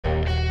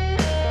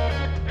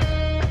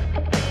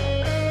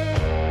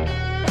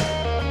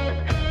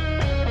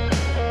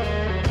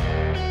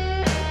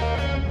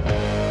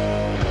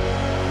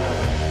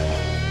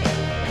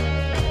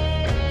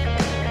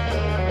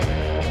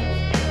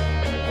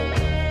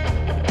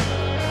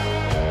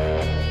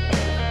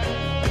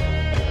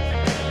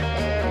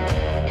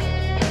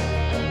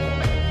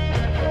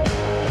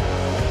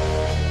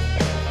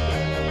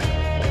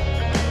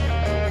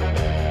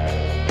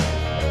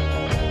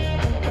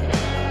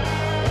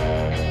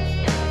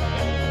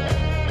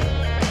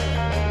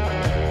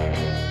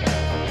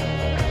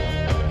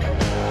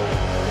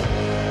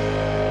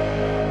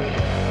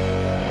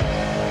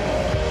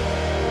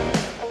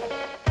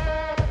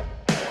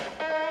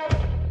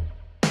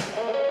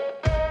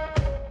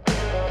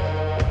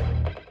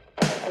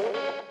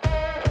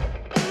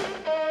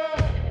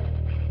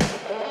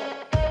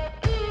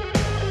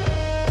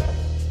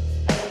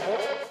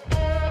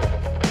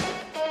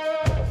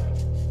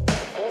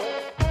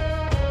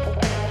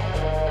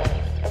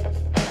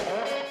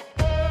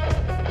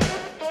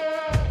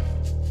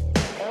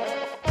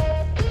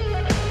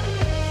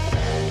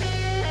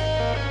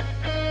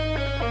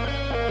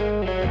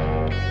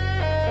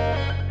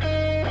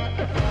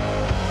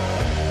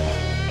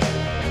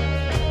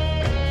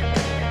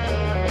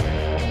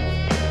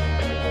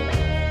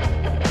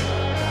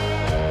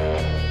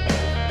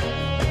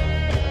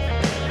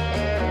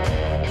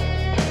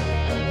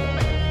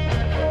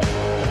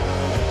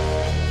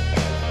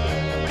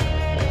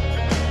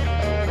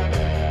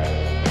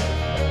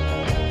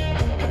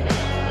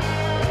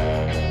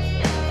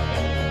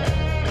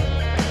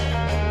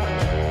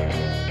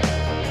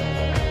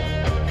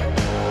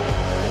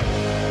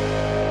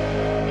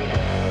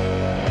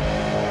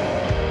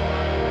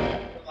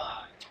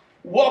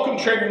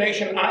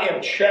Nation. I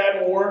am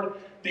Chad Ward,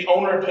 the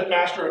owner and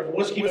pitmaster of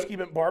Whiskey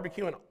Mint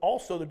Barbecue and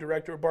also the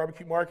director of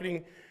barbecue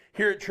marketing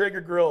here at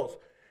Traeger Grills.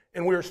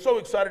 And we are so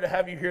excited to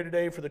have you here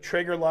today for the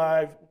Traeger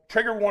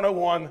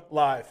 101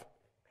 Live.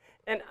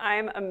 And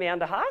I'm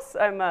Amanda Haas.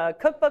 I'm a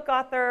cookbook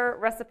author,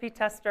 recipe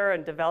tester,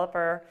 and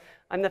developer.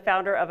 I'm the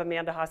founder of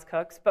Amanda Haas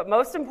Cooks, but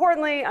most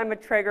importantly, I'm a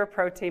Traeger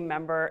Pro Team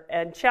member.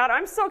 And Chad,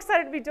 I'm so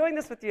excited to be doing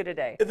this with you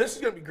today. This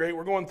is going to be great.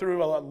 We're going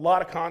through a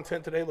lot of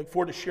content today. Look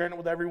forward to sharing it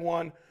with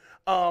everyone.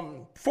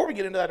 Before we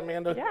get into that,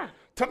 Amanda,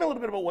 tell me a little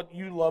bit about what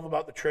you love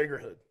about the Traeger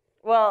hood.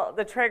 Well,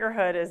 the Traeger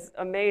hood is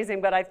amazing,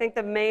 but I think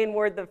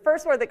the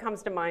first word that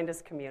comes to mind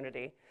is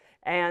community.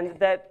 And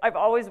that I've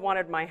always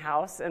wanted my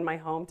house and my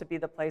home to be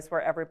the place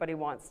where everybody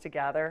wants to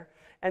gather.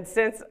 And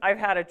since I've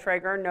had a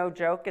Traeger, no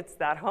joke, it's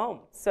that home.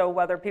 So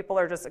whether people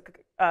are just,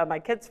 my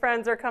kids'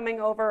 friends are coming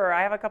over or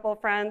I have a couple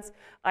of friends,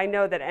 I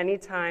know that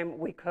anytime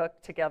we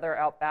cook together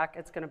out back,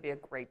 it's gonna be a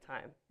great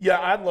time. Yeah,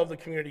 I love the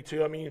community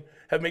too. I mean,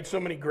 have made so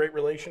many great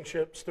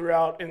relationships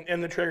throughout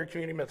in the Traeger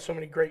community, met so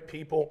many great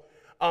people.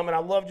 And I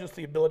love just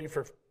the ability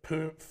for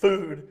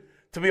food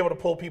to be able to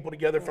pull people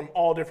together from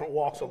all different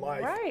walks of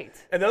life. Right.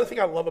 And the other thing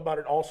I love about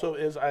it also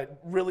is I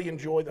really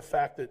enjoy the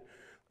fact that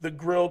the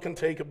grill can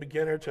take a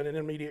beginner to an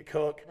intermediate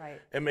cook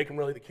and make them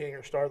really the king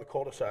or star of the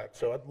cul-de-sac.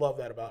 So I love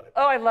that about it.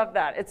 Oh, I love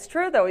that. It's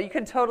true though. You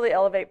can totally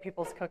elevate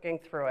people's cooking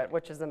through it,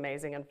 which is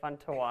amazing and fun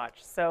to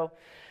watch. So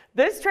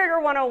this Traeger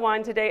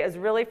 101 today is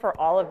really for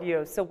all of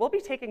you. So we'll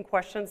be taking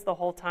questions the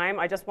whole time.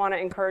 I just want to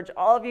encourage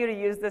all of you to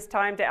use this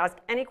time to ask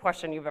any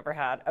question you've ever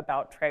had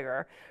about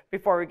Traeger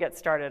before we get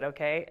started,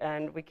 okay?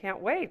 And we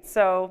can't wait.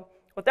 So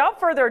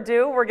without further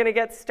ado, we're going to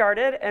get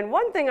started. And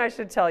one thing I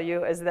should tell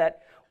you is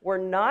that we're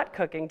not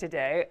cooking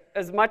today,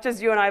 as much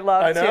as you and I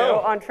love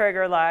to on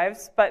Traeger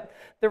Lives, but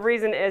the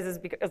reason is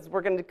because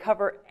we're going to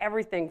cover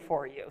everything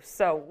for you.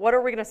 So what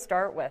are we going to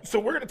start with? So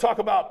we're going to talk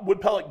about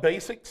wood pellet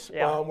basics.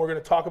 We're going to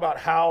talk about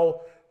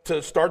how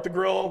to start the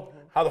grill,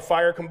 how the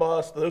fire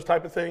combusts, those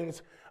type of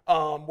things.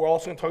 We're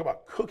also going to talk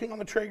about cooking on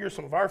the Traeger,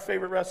 some of our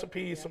favorite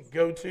recipes, some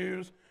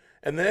go-tos.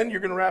 And then you're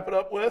going to wrap it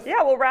up with?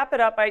 Yeah, we'll wrap it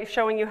up by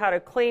showing you how to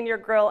clean your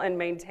grill and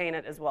maintain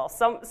it as well.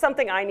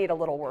 Something I need a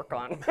little work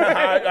on.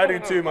 I do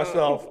too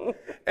myself.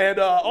 And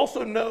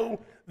also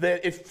know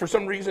that if for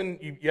some reason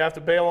you have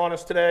to bail on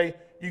us today,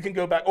 you can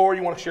go back, or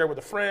you want to share with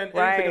a friend,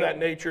 anything of that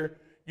nature,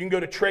 you can go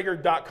to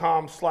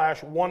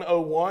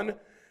Traeger.com/101.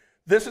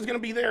 This is going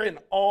to be there in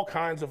all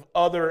kinds of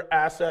other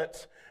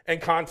assets and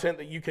content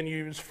that you can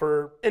use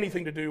for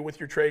anything to do with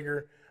your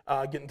Traeger.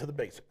 Getting to the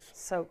basics.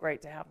 So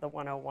great to have the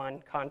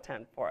 101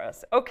 content for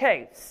us.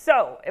 Okay,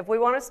 so if we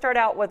want to start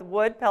out with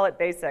wood pellet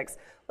basics,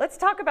 let's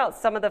talk about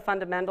some of the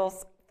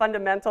fundamentals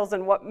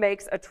and what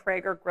makes a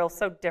Traeger grill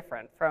so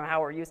different from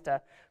how we're used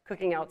to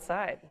cooking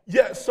outside.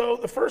 Yeah, so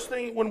the first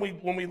thing when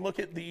we look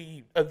at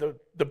the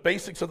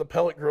basics of the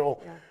pellet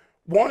grill,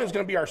 one is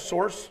going to be our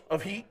source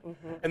of heat,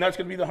 and that's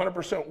going to be the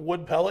 100%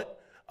 wood pellet.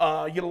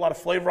 You get a lot of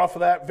flavor off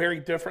of that, very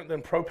different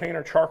than propane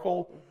or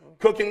charcoal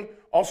cooking.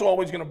 Also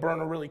always going to burn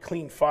a really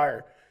clean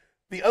fire.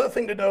 The other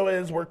thing to know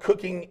is we're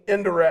cooking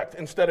indirect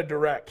instead of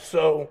direct.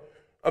 So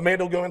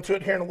Amanda will go into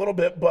it here in a little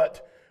bit,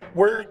 but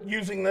we're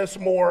using this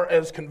more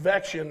as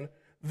convection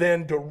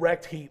than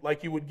direct heat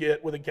like you would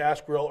get with a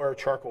gas grill or a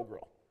charcoal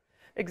grill.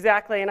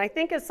 Exactly, and I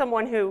think as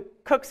someone who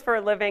cooks for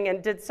a living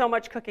and did so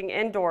much cooking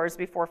indoors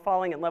before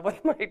falling in love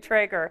with my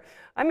Traeger,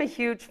 I'm a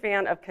huge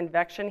fan of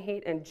convection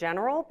heat in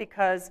general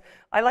because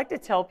I like to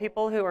tell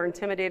people who are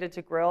intimidated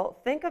to grill,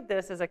 think of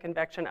this as a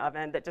convection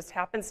oven that just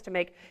happens to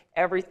make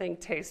everything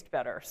taste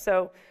better.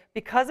 So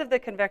because of the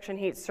convection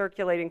heat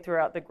circulating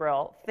throughout the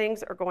grill,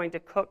 things are going to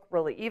cook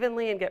really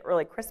evenly and get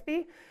really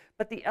crispy.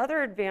 But the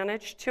other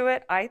advantage to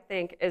it, I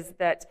think, is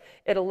that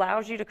it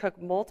allows you to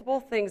cook multiple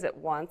things at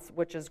once,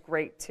 which is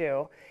great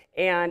too.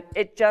 And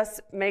it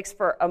just makes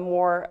for a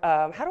more,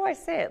 how do I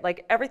say it?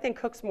 Like everything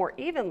cooks more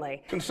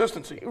evenly.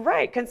 Consistency.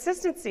 Right,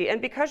 consistency.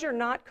 And because you're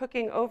not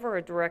cooking over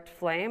a direct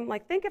flame,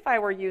 like think if I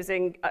were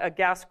using a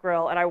gas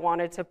grill and I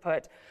wanted to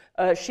put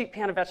a sheet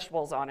pan of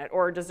vegetables on it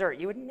or a dessert,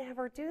 you would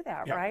never do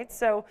that, right?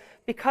 So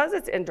because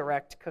it's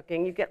indirect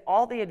cooking, you get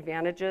all the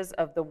advantages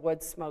of the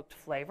wood smoked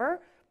flavor,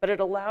 but it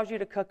allows you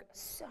to cook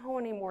so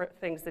many more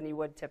things than you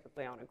would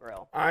typically on a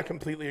grill. I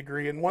completely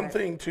agree. And one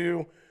thing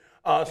too,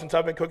 since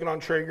I've been cooking on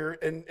Traeger,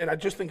 and I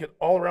just think it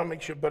all around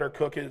makes you a better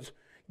cook, is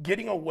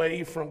getting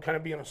away from kind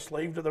of being a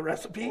slave to the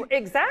recipe.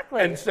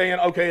 Exactly. And saying,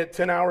 okay, at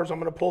 10 hours, I'm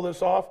gonna pull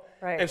this off.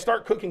 Right. And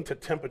start cooking to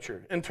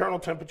temperature, internal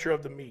temperature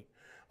of the meat.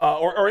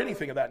 Or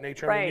anything of that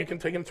nature. I mean, you can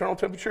take internal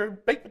temperature,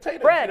 baked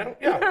potatoes, bread. You know?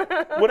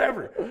 Yeah,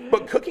 whatever.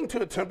 But cooking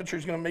to a temperature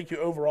is gonna make you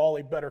overall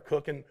a better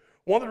cook. And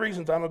one of the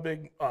reasons I'm a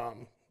big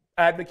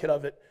advocate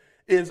of it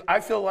is I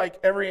feel like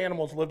every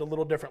animal's lived a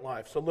little different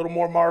life. So a little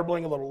more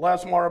marbling, a little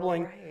less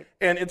marbling,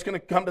 and it's going to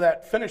come to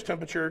that finished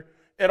temperature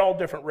at all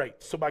different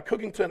rates. So by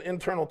cooking to an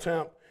internal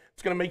temp,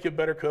 it's going to make you a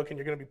better cook, and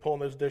you're going to be pulling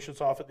those dishes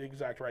off at the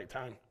exact right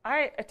time.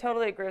 I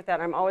totally agree with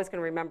that. I'm always going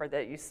to remember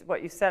that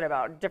what you said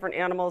about different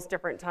animals,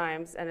 different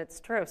times, and it's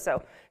true.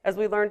 So as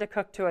we learn to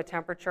cook to a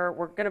temperature,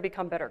 we're going to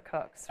become better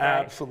cooks. Right?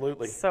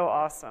 Absolutely. So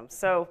awesome.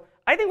 So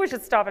I think we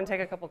should stop and take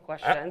a couple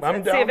questions I'm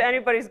and down. see if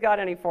anybody's got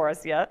any for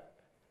us yet.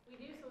 We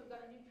do, so we've got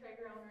a new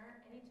Traeger owner.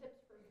 Any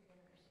tips for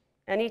beginners?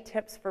 Any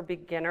tips for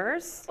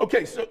beginners?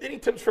 Okay, so any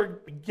tips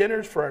for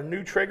beginners for our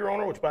new Traeger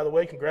owner, which by the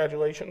way,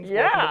 congratulations.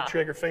 Yeah. Welcome to the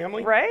Traeger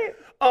family. Right?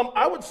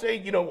 I would say,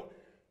 you know,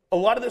 a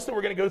lot of this that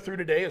we're going to go through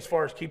today as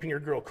far as keeping your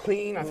grill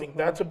clean, I think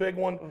that's a big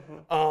one.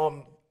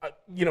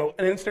 You know,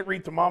 an instant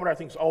read thermometer I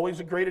think is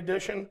always a great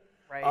addition.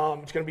 Right.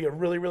 It's going to be a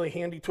really, really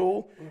handy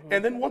tool.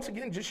 And then once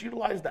again, just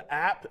utilize the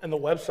app and the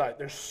website.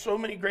 There's so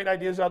many great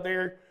ideas out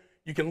there.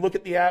 You can look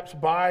at the apps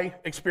by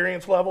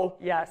experience level.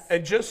 Yes.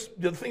 And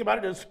just, the thing about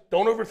it is,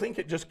 don't overthink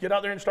it. Just get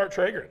out there and start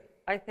Traegering.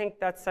 I think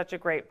that's such a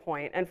great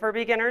point. And for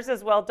beginners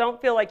as well, don't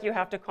feel like you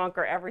have to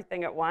conquer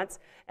everything at once.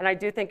 And I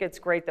do think it's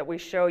great that we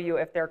show you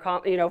if they're,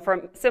 you know,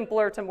 from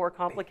simpler to more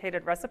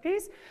complicated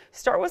recipes.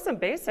 Start with some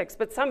basics,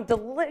 but some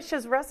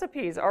delicious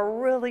recipes are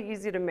really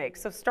easy to make.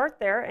 So start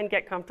there and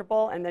get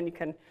comfortable, and then you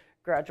can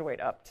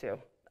graduate up to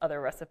other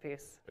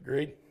recipes.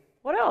 Agreed.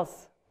 What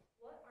else?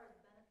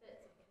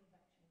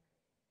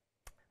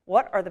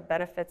 What are the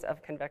benefits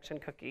of convection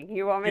cooking?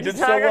 You want me You to did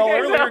talk? so well Okay,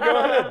 earlier, go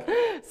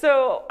ahead.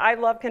 So I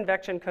love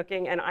convection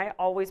cooking, and I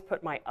always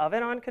put my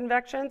oven on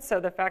convection. So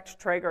the fact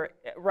Traeger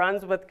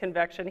runs with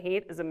convection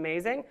heat is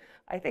amazing.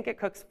 I think it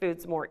cooks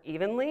foods more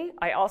evenly.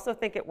 I also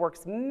think it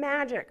works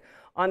magic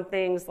on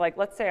things like,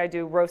 let's say I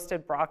do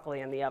roasted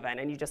broccoli in the oven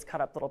and you just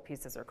cut up little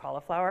pieces, or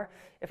cauliflower.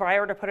 If I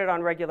were to put it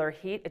on regular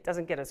heat, it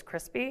doesn't get as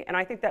crispy, and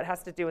I think that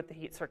has to do with the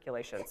heat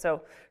circulation.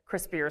 So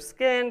crispier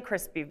skin,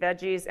 crispy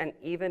veggies, and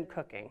even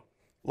cooking.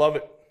 Love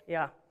it.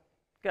 Yeah.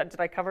 Good. Did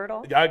I cover it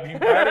all? I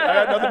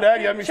had nothing to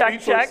add. You had me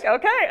Check, speechless. check.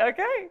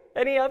 Okay.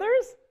 Any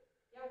others?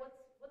 Yeah, what's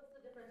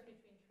the difference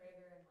between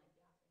Traeger and like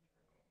gas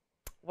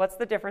and charcoal? What's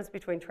the difference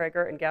between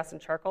Traeger and gas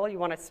and charcoal? You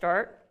want to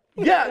start?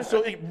 Yeah,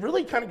 so it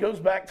really kind of goes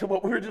back to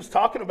what we were just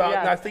talking about.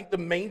 And Yeah. I think the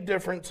main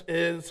difference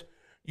is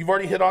you've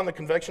already hit on the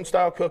convection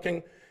style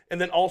cooking, and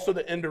then also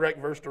the indirect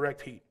versus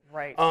direct heat.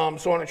 Right.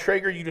 So on a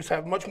Traeger, you just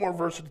have much more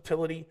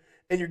versatility,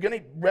 and you're going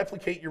to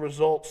replicate your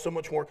results so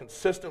much more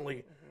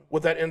consistently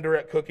with that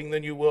indirect cooking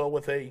than you will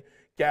with a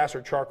gas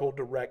or charcoal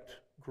direct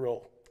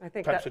grill I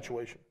think type that-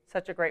 situation.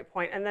 Such a great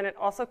point. And then it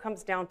also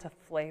comes down to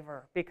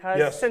flavor, because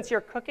Yes. since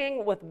you're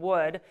cooking with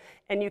wood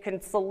and you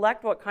can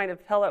select what kind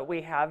of pellet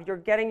we have, you're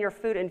getting your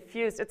food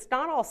infused. It's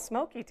not all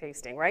smoky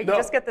tasting, right? No. You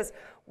just get this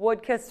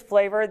wood-kissed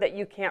flavor that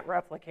you can't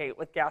replicate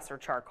with gas or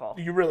charcoal.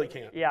 You really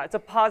can't. Yeah, it's a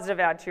positive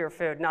add to your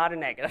food, not a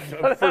negative.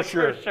 For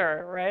sure. For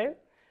sure, right?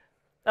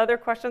 Other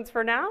questions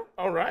for now?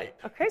 All right.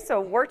 Okay,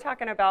 so we're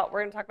going to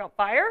talk about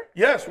fire.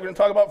 Yes, we're going to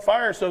talk about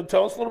fire. So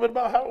tell us a little bit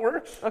about how it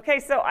works. Okay,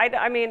 so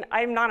I mean,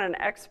 I'm not an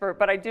expert,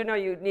 but I do know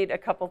you need a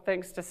couple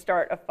things to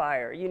start a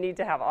fire. You need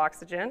to have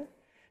oxygen.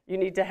 You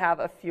need to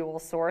have a fuel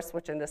source,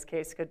 which in this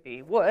case could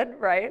be wood,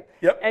 right?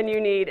 Yep. And you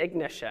need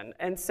ignition.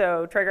 And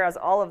so Traeger has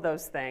all of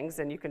those things,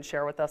 and you can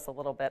share with us a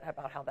little bit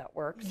about how that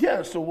works.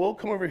 Yeah, so we'll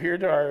come over here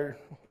to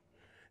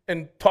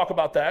and talk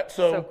about that.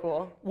 So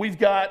cool. We've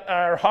got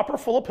our hopper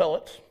full of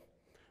pellets.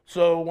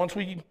 So once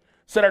we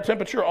set our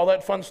temperature, all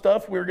that fun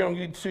stuff, we're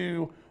going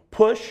to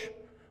push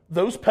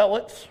those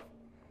pellets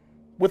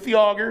with the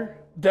auger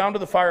down to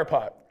the fire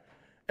pot.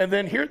 And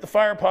then here at the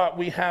fire pot,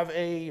 we have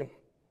a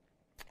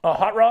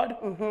hot rod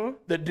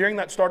that during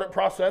that startup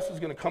process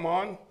is going to come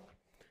on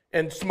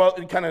and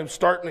kind of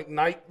start and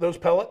ignite those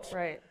pellets.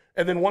 Right.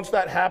 And then once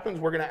that happens,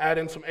 we're going to add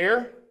in some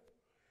air.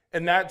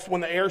 And that's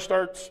when the air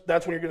starts,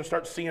 that's when you're going to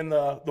start seeing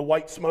the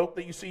white smoke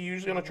that you see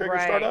usually on a Traeger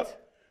startup.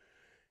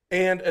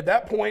 And at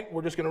that point,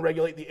 we're just going to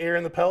regulate the air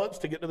in the pellets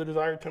to get to the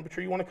desired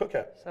temperature you want to cook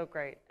at. So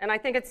great. And I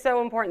think it's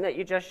so important that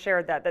you just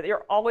shared that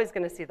you're always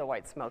going to see the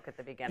white smoke at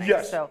the beginning.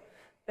 Yes. So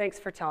thanks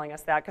for telling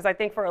us that, because I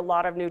think for a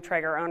lot of new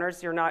Traeger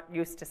owners, you're not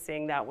used to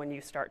seeing that when you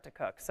start to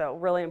cook. So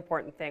really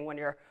important thing when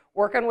you're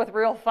working with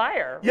real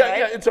fire. Yeah, right?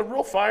 yeah, it's a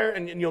real fire,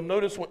 and you'll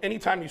notice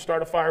anytime you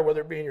start a fire,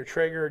 whether it be in your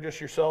Traeger or just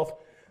yourself,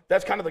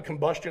 that's kind of the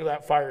combustion of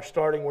that fire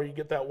starting where you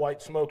get that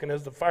white smoke. And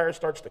as the fire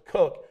starts to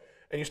cook,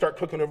 and you start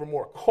cooking over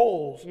more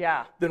coals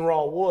than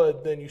raw wood,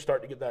 then you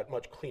start to get that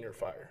much cleaner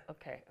fire.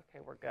 Okay,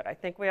 we're good. I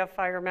think we have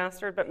fire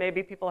mastered, but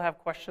maybe people have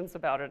questions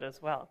about it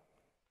as well.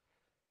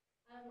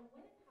 When and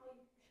how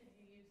should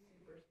you use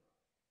super smoke?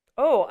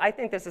 Oh, I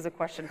think this is a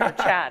question for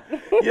Chad.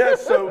 Yeah,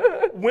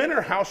 so when or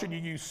how should you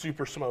use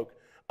super smoke?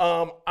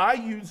 I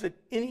use it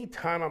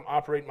anytime I'm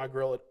operating my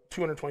grill at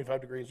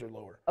 225 degrees or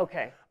lower.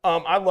 Okay.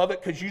 I love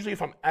it because usually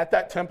if I'm at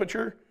that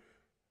temperature,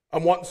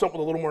 I'm wanting something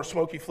with a little more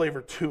smoky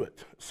flavor to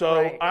it.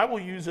 So I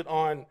will use it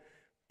on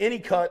any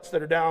cuts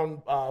that are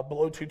down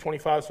below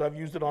 225. So I've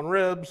used it on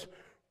ribs,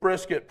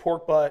 brisket,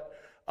 pork butt,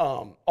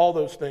 all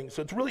those things.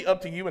 So it's really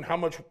up to you and how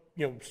much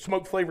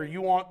smoke flavor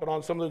you want. But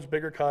on some of those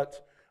bigger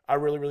cuts, I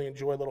really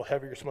enjoy a little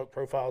heavier smoke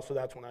profile. So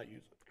that's when I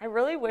use it. I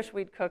really wish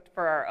we'd cooked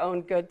for our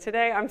own good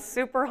today. I'm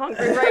super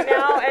hungry right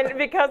now, and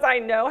because I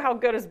know how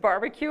good his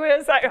barbecue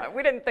is,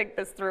 we didn't think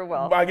this through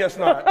well. I guess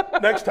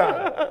not. Next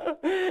time.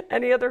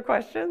 Any other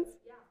questions?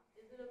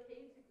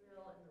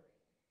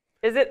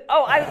 Is it,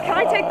 can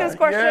I take this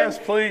question? Yes,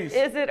 please.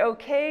 Is it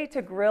okay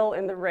to grill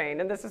in the rain?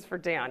 And this is for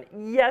Dan.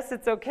 Yes,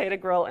 it's okay to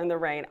grill in the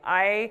rain.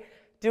 I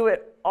do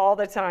it all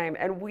the time,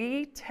 and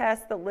we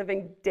test the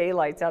living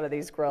daylights out of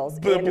these grills.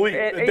 The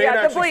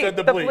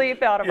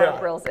bleep out of our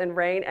grills in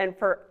rain, and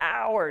for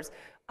hours.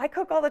 I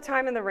cook all the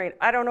time in the rain.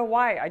 I don't know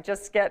why. I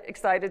just get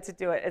excited to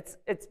do it.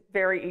 It's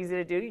very easy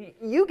to do.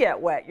 You get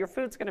wet. Your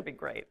food's going to be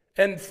great.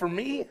 And for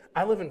me,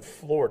 I live in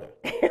Florida.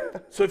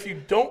 So if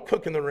you don't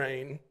cook in the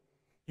rain,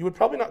 you would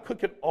probably not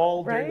cook it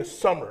all during the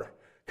summer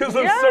because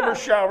those summer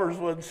showers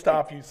would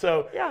stop you.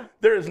 So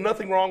there is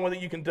nothing wrong with it.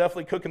 You can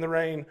definitely cook in the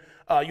rain.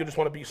 You just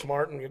want to be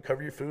smart and you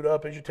cover your food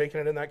up as you're taking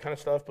it in, that kind of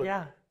stuff. But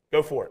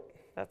go for it.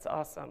 That's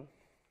awesome.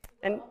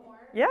 And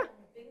yeah.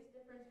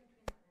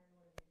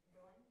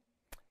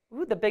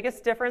 Ooh, the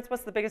biggest difference?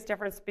 What's the biggest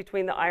difference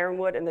between the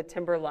ironwood and the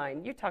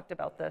timberline? You talked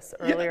about this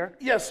earlier.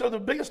 Yeah, so the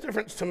biggest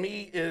difference to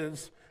me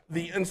is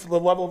the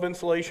level of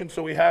insulation.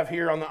 So we have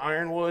here on the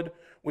ironwood,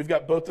 we've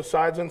got both the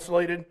sides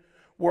insulated.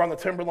 Where on the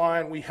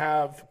timberline, we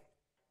have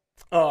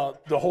the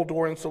whole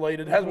door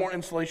insulated. It has more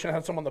insulation, it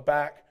has some on the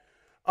back.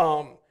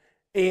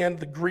 And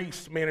the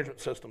grease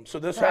management system. So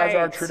this has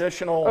our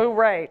traditional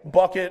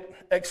bucket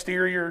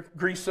exterior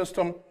grease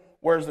system,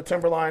 whereas the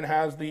timberline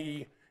has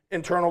the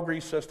internal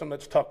grease system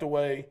that's tucked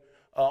away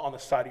on the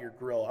side of your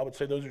grill. I would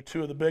say those are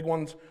two of the big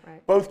ones.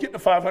 Both get to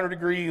 500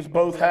 degrees.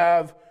 Both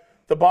have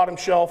the bottom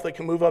shelf that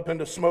can move up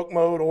into smoke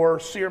mode or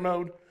sear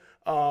mode.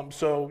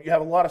 So you have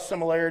a lot of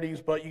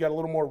similarities, but you got a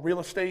little more real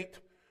estate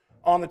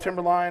on the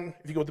timberline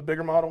if you go with the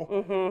bigger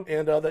model,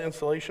 and the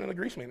insulation and the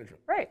grease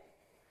management. Right.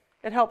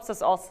 It helps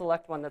us all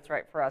select one that's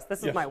right for us.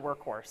 This is my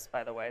workhorse,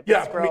 by the way.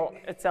 This grill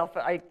itself,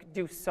 I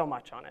do so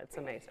much on it. It's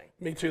amazing.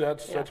 Me too.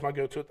 That's my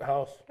go-to at the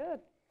house.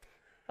 Good.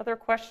 Other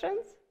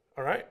questions?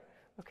 All right.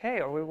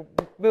 Okay, are we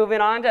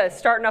moving on to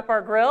starting up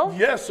our grill?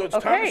 Yes, so it's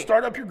time to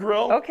start up your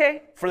grill.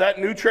 Okay. For that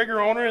new Traeger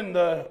owner and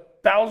the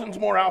thousands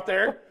more out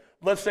there,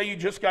 let's say you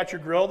just got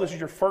your grill, this is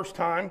your first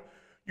time.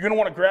 You're gonna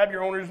wanna grab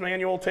your owner's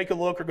manual, take a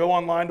look, or go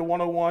online to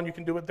 101. You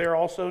can do it there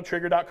also,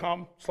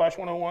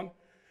 traeger.com/101.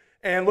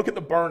 And look at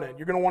the burn-in.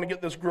 You're gonna wanna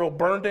get this grill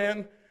burned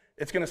in.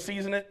 It's gonna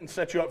season it and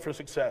set you up for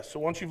success. So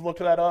once you've looked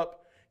that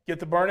up, get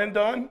the burn-in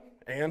done,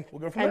 and we'll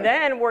go from there. And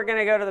then we're going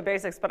to go to the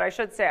basics, but I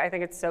should say I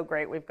think it's so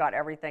great. We've got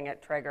everything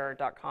at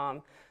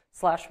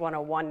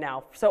traeger.com/101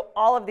 now. So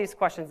all of these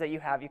questions that you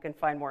have, you can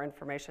find more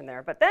information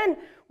there. But then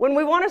when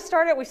we want to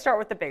start it, we start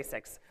with the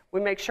basics. We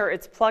make sure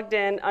it's plugged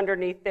in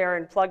underneath there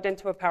and plugged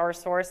into a power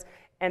source,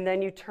 and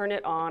then you turn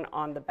it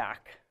on the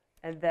back.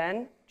 And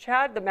then,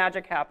 Chad, the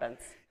magic happens.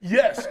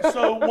 Yes.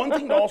 So one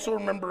thing to also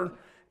remember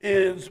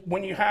is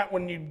when you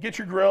get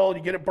your grill and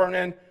you get it burned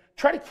in,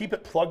 try to keep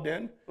it plugged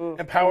in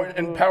and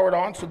powered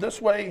on. So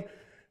this way,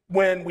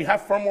 when we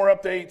have firmware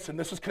updates and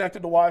this is connected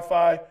to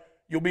Wi-Fi,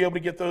 you'll be able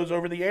to get those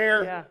over the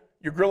air. Yeah.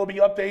 Your grill will be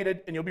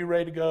updated and you'll be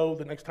ready to go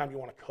the next time you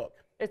want to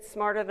cook. It's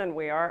smarter than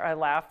we are. I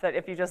laugh that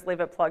if you just leave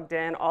it plugged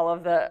in, all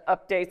of the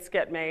updates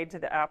get made to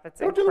the app.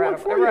 It's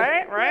incredible.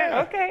 Right?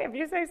 Yeah. Okay, if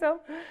you say so.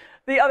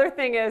 The other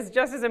thing is,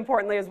 just as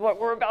importantly as what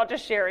we're about to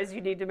share, is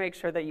you need to make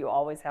sure that you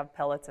always have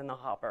pellets in the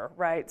hopper,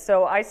 right?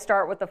 So I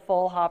start with the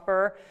full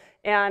hopper.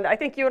 And I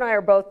think you and I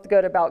are both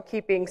good about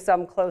keeping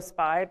some close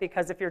by,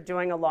 because if you're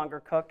doing a longer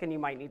cook and you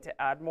might need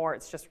to add more,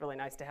 it's just really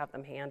nice to have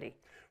them handy.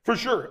 For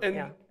sure.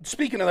 And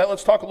speaking of that,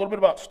 let's talk a little bit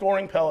about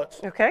storing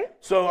pellets. Okay.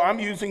 So I'm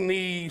using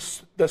the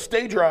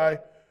Stay Dry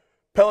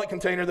pellet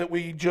container that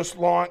we just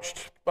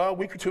launched a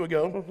week or two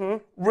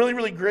ago. Really,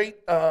 really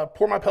great.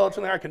 Pour my pellets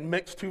in there. I can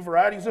mix two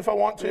varieties if I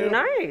want to.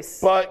 Nice.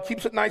 But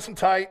keeps it nice and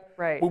tight.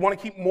 Right. We want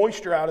to keep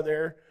moisture out of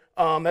there.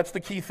 That's the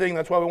key thing.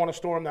 That's why we want to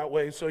store them that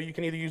way. So you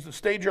can either use the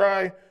Stay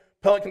Dry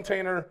pellet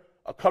container,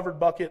 a covered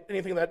bucket,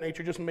 anything of that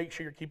nature. Just make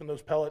sure you're keeping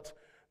those pellets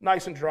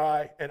nice and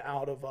dry and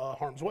out of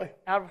harm's way.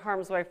 Out of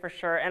harm's way for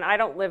sure. And I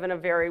don't live in a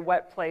very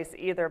wet place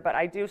either, but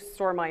I do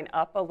store mine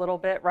up a little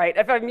bit, right?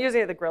 If I'm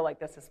using the grill like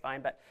this is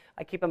fine, but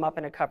I keep them up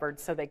in a cupboard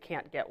so they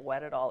can't get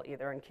wet at all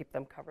either, and keep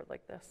them covered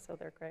like this, so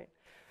they're great.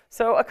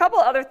 So a couple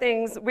other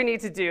things we need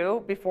to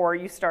do before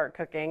you start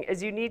cooking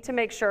is you need to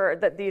make sure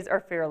that these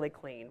are fairly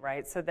clean,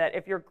 right? So that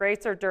if your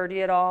grates are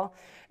dirty at all,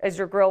 as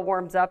your grill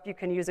warms up, you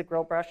can use a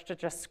grill brush to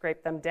just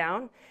scrape them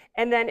down.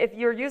 And then if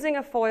you're using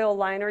a foil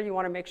liner, you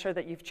want to make sure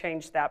that you've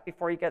changed that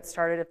before you get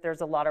started if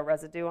there's a lot of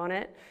residue on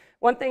it.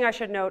 One thing I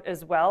should note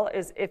as well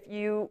is if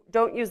you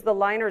don't use the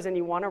liners and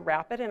you want to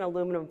wrap it in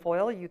aluminum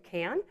foil, you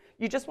can.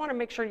 You just want to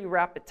make sure you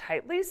wrap it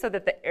tightly so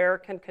that the air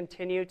can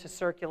continue to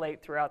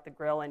circulate throughout the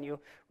grill and you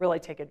really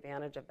take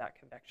advantage of that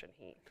convection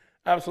heat.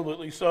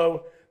 Absolutely.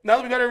 So now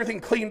that we got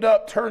everything cleaned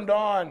up, turned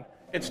on,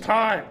 it's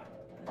time.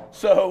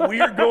 So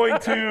we are going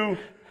to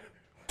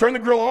turn the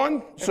grill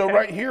on. So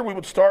right here, we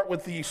would start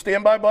with the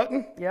standby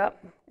button.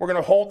 Yep. We're going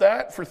to hold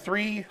that for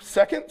 3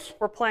 seconds.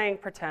 We're playing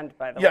pretend,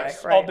 by the way.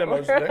 Yes, right? all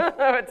demos today.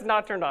 It's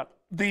not turned on.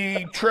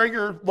 The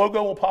Traeger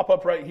logo will pop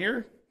up right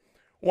here.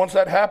 Once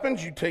that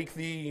happens, you take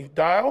the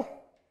dial,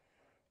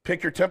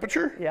 pick your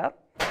temperature. Yep.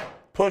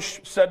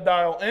 Push said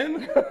dial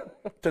in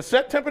to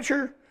set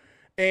temperature,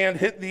 and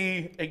hit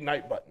the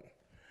ignite button.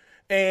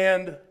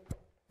 And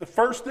The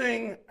first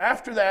thing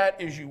after that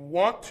is you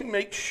want to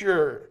make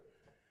sure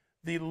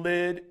the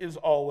lid is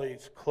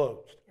always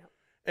closed. Yep.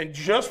 And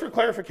just for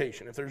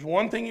clarification, if there's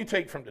one thing you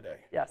take from today,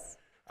 yes,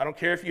 I don't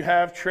care if you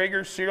have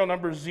Traeger serial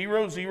number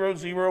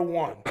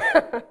 0001,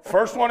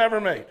 first one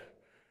ever made,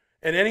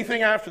 and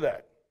anything after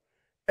that,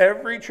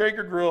 every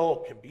Traeger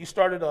grill can be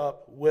started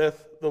up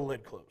with the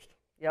lid closed.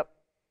 Yep.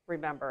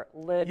 Remember,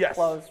 lid yes.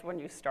 closed when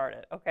you start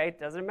it. Okay,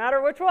 doesn't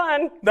matter which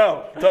one.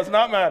 No, it does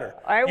not matter.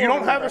 You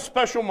don't have a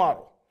special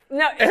model.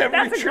 No, every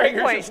that's a great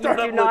Traeger point. should start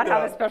You up do not lid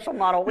have down. a special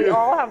model. We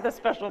all have the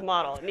special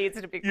model. It needs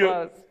to be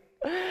closed.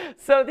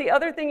 So the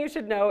other thing you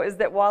should know is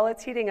that while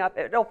it's heating up,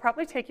 it'll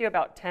probably take you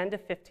about 10 to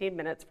 15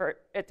 minutes for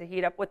it to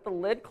heat up with the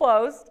lid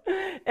closed.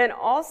 And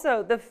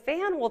also, the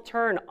fan will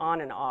turn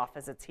on and off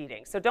as it's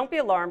heating. So don't be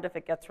alarmed if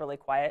it gets really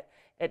quiet.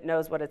 It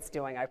knows what it's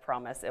doing, I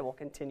promise. It will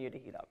continue to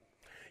heat up.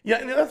 Yeah,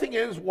 and the other thing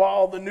is,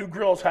 while the new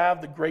grills have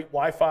the great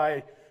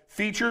Wi-Fi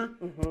feature,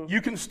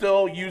 you can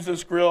still use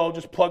this grill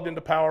just plugged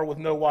into power with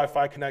no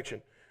Wi-Fi connection.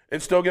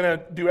 It's still going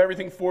to do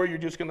everything for you. You're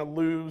just going to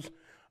lose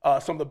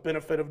some of the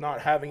benefit of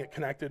not having it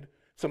connected,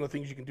 some of the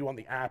things you can do on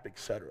the app,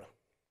 etc.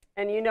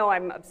 And you know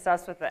I'm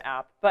obsessed with the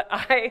app, but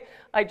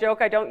I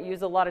joke I don't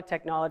use a lot of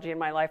technology in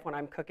my life when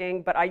I'm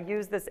cooking, but I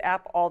use this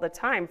app all the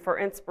time for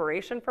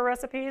inspiration for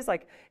recipes.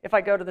 Like if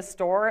I go to the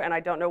store and I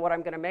don't know what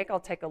I'm going to make, I'll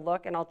take a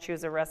look and I'll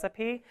choose a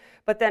recipe.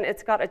 But then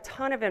it's got a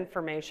ton of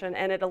information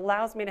and it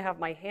allows me to have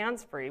my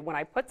hands free. When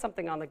I put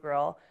something on the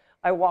grill,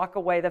 I walk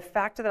away. The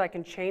fact that I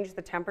can change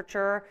the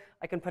temperature,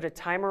 I can put a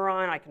timer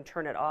on, I can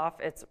turn it off,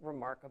 it's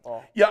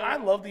remarkable. Yeah, I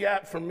love the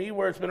app. For me,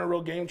 where it's been a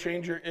real game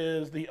changer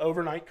is the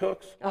overnight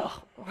cooks.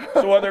 Oh.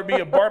 So whether it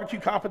be a barbecue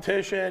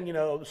competition, you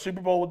know, the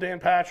Super Bowl with Dan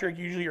Patrick,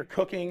 usually you're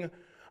cooking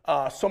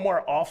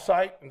somewhere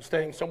off-site and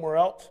staying somewhere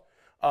else.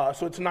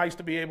 So it's nice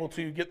to be able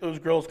to get those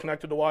grills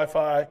connected to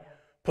Wi-Fi,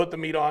 put the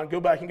meat on, go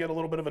back and get a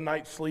little bit of a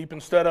night's sleep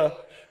instead of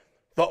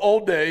the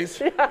old days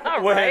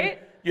when right?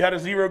 you had a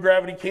zero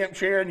gravity camp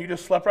chair and you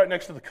just slept right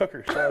next to the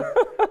cooker. So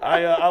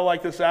I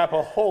like this app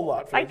a whole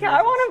lot. For I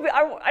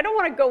don't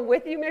want to go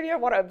with you. Maybe I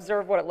want to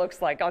observe what it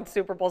looks like on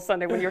Super Bowl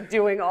Sunday when you're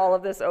doing all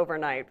of this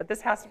overnight. But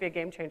this has to be a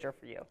game changer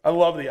for you. I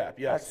love the app.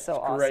 Yes, that's so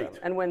it's awesome. great.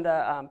 And when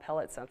the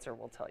pellet sensor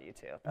will tell you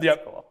too. That's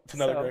yep, cool. it's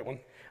another great one.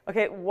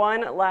 Okay,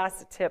 one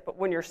last tip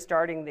when you're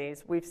starting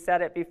these. We've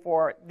said it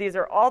before. These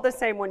are all the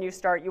same when you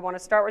start. You want to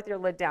start with your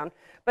lid down.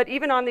 But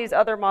even on these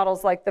other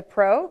models like the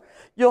Pro,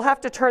 you'll have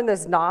to turn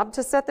this knob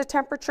to set the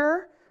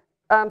temperature.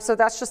 So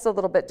that's just a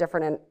little bit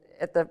different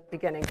at the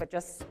beginning, but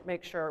just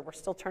make sure we're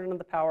still turning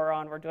the power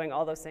on, we're doing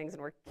all those things,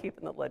 and we're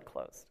keeping the lid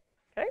closed.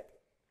 Okay?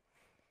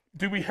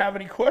 Do we have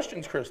any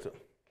questions, Krista?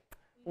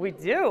 We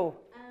do.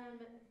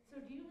 So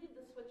do you leave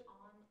the switch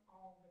on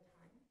all the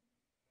time?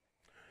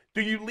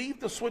 Do you leave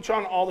the switch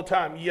on all the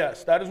time?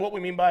 Yes, that is what we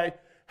mean by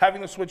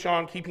having the switch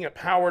on, keeping it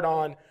powered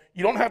on.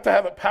 You don't have to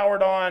have it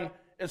powered on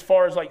as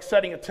far as like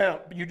setting a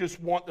temp. You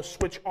just want the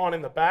switch on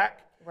in the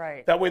back.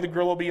 Right. That way the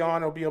grill will be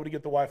on, it'll be able to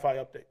get the Wi-Fi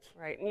updates.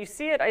 Right, and you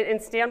see it in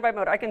standby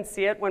mode. I can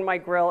see it when my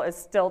grill is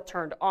still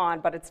turned on,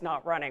 but it's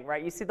not running,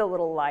 right? You see the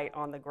little light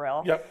on the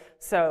grill. Yep.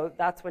 So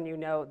that's when you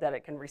know that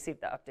it can receive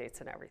the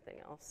updates and everything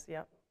else.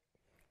 Yep.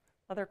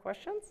 Other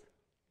questions?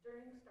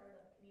 During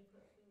startup, can you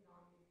put food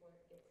on before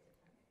it gets to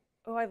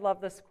temp? Oh, I love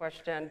this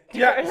question.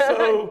 Yeah,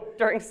 so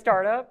during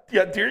startup?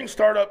 Yeah, during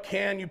startup,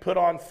 can you put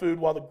on food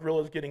while the grill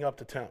is getting up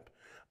to temp?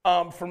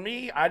 For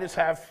me, I just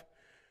have,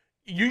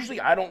 usually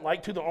I don't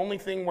like to. The only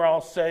thing where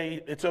I'll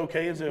say it's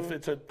okay is if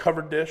it's a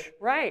covered dish.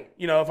 Right.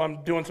 You know, if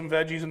I'm doing some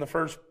veggies and the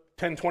first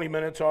 10, 20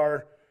 minutes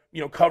are,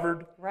 you know,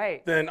 covered,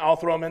 right, then I'll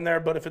throw them in there.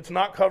 But if it's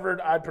not covered,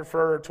 I'd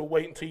prefer to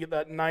wait until you get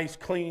that nice,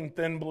 clean,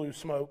 thin blue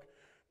smoke,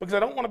 because I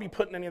don't want to be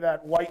putting any of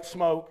that white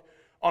smoke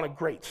on a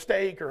great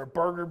steak or a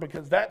burger,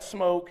 because that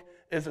smoke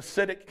is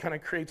acidic, kind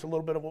of creates a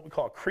little bit of what we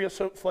call a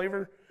creosote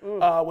flavor,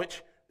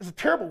 which is a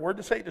terrible word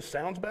to say. It just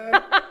sounds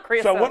bad.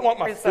 So I wouldn't want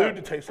my food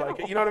to taste like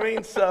it. You know what I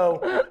mean?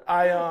 So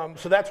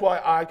so that's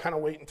why I kind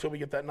of wait until we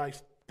get that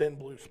nice thin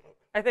blue smoke.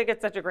 I think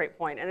it's such a great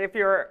point. And if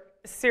you're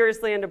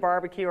seriously into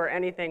barbecue or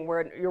anything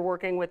where you're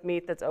working with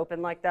meat that's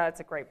open like that, it's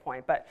a great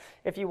point. But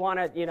if you want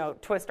to, you know,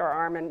 twist our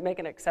arm and make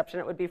an exception,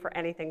 it would be for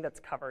anything that's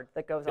covered,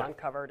 that goes on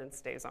covered and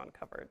stays on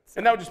covered. So.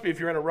 And that would just be if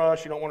you're in a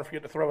rush, you don't want to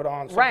forget to throw it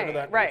on, something right, of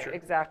that right, nature.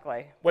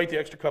 exactly. Wait the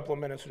extra couple of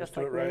minutes and just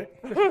do it right.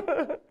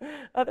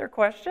 Other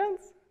questions?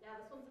 Yeah,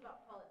 this one's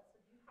about pellets. So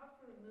do you have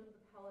to remove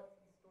the pellets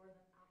and store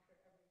them after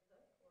every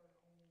cook, or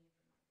only?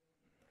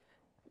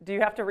 Do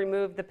you have to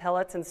remove the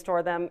pellets and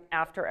store them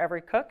after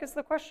every cook is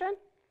the question?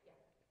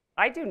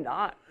 I do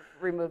not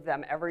remove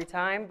them every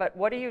time, but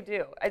what do you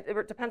do?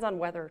 It depends on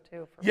weather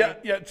too. For me.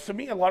 Yeah, to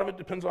me, a lot of it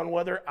depends on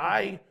weather.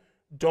 I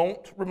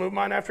don't remove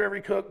mine after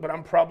every cook, but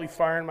I'm probably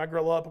firing my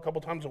grill up a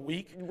couple times a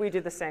week. We do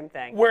the same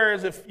thing.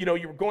 Whereas if, you know,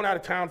 you were going out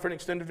of town for an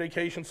extended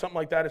vacation, something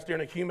like that, it's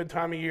during a humid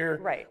time of year.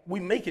 Right. We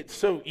make it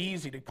so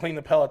easy to clean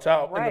the pellets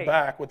out in the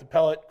back with the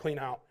pellet clean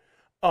out.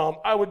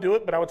 I would do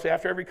it, but I would say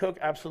after every cook,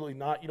 absolutely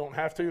not. You don't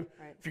have to.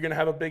 Right. If you're going to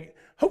have a big,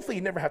 hopefully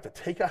you never have to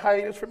take a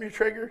hiatus from your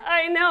Traeger.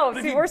 I know.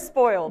 See, we're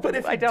spoiled. But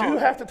if you do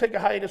have to take a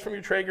hiatus from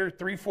your Traeger,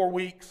 3-4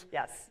 weeks,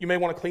 yes, you may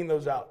want to clean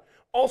those out.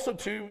 Also,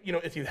 too,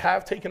 if you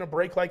have taken a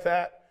break like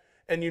that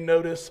and you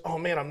notice, oh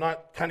man, I'm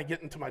not kind of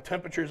getting to my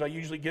temperatures I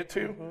usually get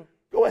to,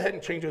 go ahead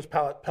and change those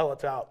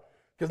pellets out.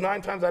 Because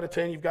 9 times out of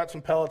 10, you've got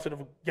some pellets that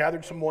have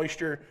gathered some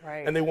moisture,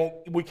 and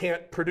we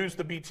can't produce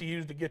the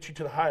BTUs to get you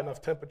to the high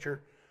enough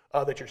temperature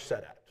that you're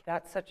set at.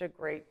 That's such a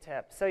great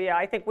tip. So yeah,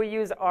 I think we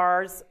use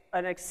ours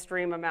an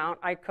extreme amount.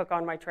 I cook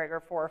on my Traeger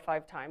 4 or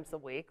 5 times a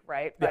week,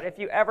 right? But if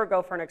you ever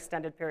go for an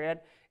extended period,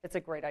 it's a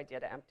great idea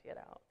to empty it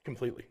out.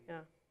 Completely. Yeah.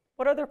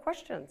 What other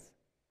questions?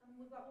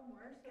 We've got one more.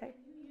 So can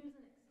you use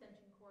an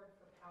extension cord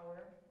for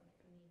power?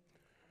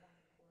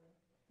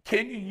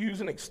 Can you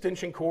use an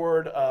extension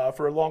cord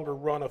for a longer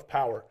run of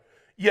power?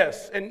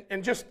 Yes,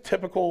 and just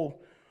typical,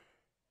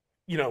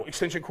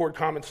 extension cord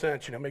common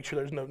sense. Make sure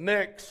there's no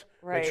nicks,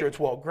 make sure it's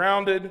well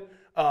grounded,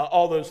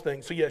 all those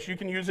things. So yes, you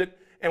can use it.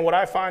 And what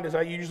I find is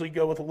I usually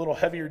go with a little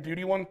heavier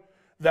duty one.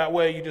 That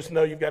way you just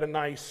know you've got a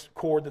nice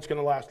cord that's going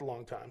to last a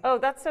long time. Oh,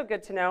 that's so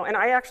good to know. And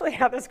I actually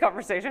had this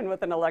conversation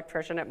with an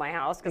electrician at my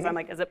house because I'm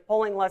like, is it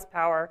pulling less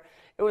power?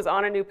 It was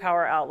on a new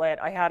power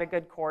outlet. I had a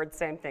good cord,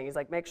 same thing. He's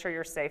like, make sure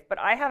you're safe. But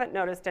I haven't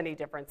noticed any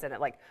difference in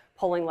it, like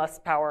pulling less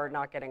power,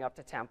 not getting up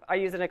to temp. I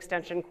use an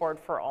extension cord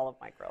for all of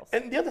my grills.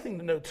 And the other thing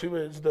to note too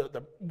is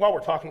while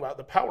we're talking about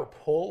the power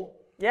pull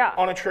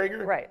on a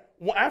Traeger,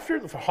 after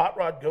the hot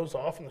rod goes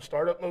off and the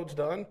startup mode's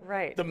done,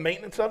 the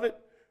maintenance of it,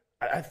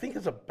 I think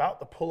is about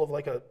the pull of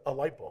like a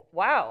light bulb.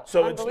 Wow.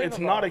 So it's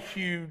not a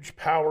huge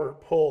power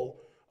pull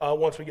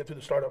once we get through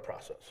the startup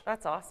process.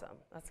 That's awesome.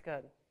 That's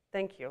good.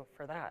 Thank you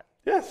for that.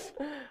 Yes.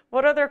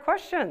 What other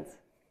questions?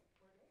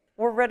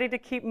 We're ready to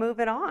keep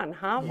moving on,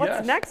 huh?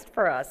 What's next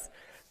for us?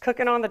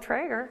 Cooking on the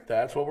Traeger.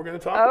 That's what we're going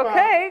to talk about.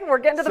 Okay, we're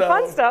getting to the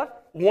fun stuff.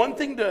 One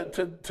thing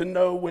to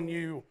know when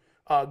you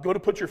go to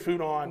put your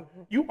food on,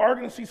 you are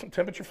going to see some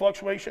temperature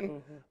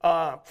fluctuation.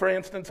 For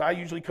instance, I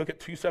usually cook at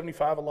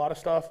 275 a lot of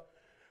stuff.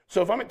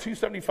 So if I'm at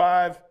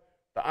 275,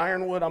 the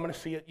ironwood, I'm going to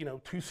see it,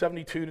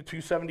 272 to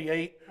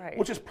 278,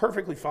 which is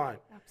perfectly fine.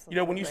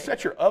 Absolutely. When you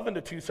set your oven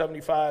to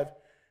 275,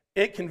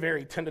 it can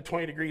vary 10 to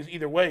 20 degrees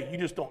either way. You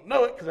just don't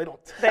know it because they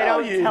don't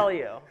tell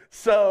you.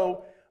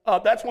 So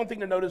that's one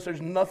thing to notice.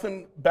 There's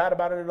nothing bad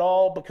about it at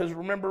all because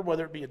remember,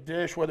 whether it be a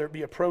dish, whether it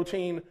be a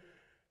protein,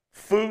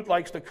 food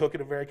likes to cook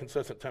at a very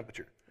consistent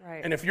temperature.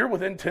 Right. And if you're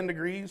within 10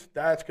 degrees,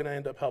 that's going to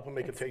end up helping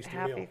make a tasty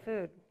meal. Happy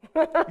food.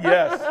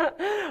 Yes.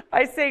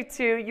 I say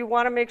too, you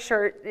want to make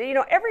sure,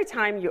 every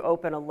time you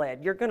open a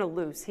lid, you're going to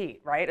lose heat,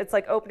 right? It's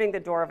like opening the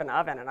door of an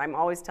oven. And I'm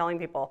always telling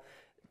people,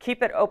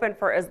 keep it open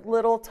for as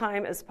little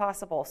time as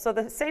possible. So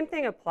the same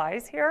thing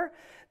applies here.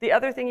 The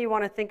other thing you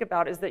want to think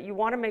about is that you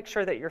want to make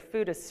sure that your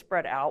food is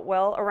spread out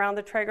well around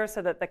the Traeger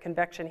so that the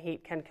convection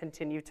heat can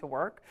continue to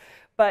work.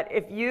 But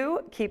if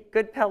you keep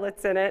good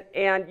pellets in it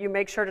and you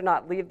make sure to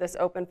not leave this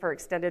open for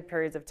extended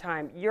periods of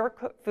time, your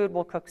food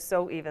will cook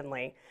so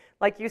evenly.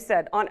 Like you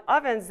said, on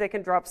ovens, they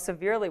can drop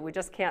severely. We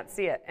just can't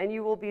see it. And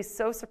you will be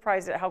so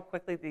surprised at how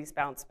quickly these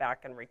bounce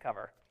back and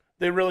recover.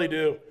 They really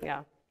do.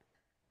 Yeah.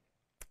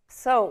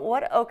 So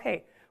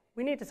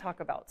we need to talk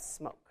about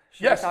smoke.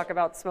 Should we talk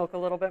about smoke a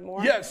little bit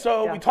more? Yeah,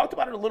 we talked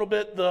about it a little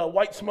bit, the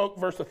white smoke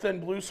versus the thin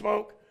blue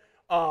smoke.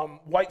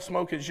 White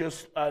smoke is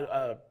just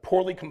a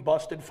poorly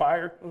combusted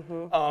fire,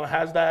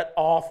 has that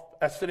off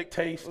acidic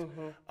taste.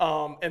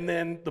 And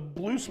then the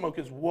blue smoke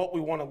is what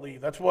we want to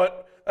leave. That's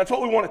what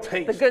we want to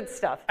taste. The good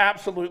stuff.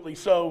 Absolutely.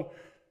 So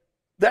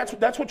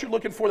that's what you're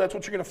looking for. That's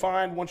what you're going to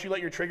find once you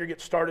let your Traeger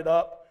get started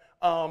up.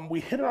 We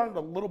hit on it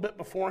a little bit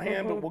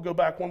beforehand, but we'll go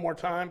back one more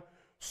time.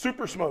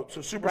 Super smoke.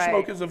 So super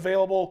smoke is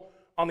available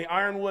on the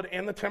ironwood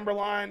and the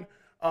timberline.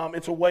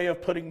 It's a way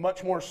of putting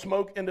much more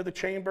smoke into the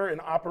chamber and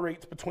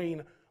operates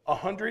between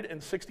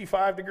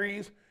 165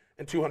 degrees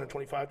and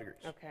 225 degrees.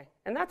 Okay,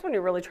 and that's when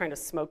you're really trying to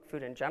smoke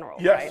food in general,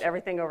 right?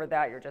 Everything over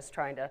that, you're just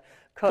trying to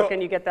cook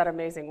and you get that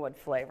amazing wood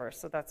flavor,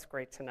 so that's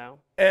great to know.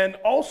 And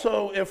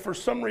also, if for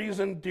some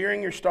reason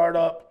during your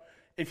startup,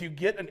 if you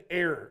get an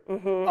error,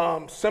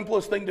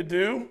 simplest thing to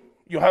do,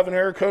 you'll have an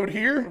error code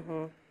here,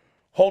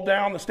 hold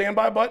down the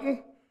standby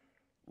button,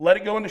 let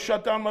it go into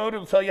shutdown mode,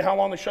 it'll tell you how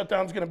long the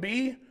shutdown's gonna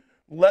be,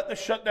 let the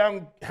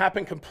shutdown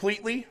happen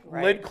completely,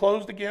 lid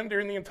closed again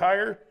during the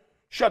entire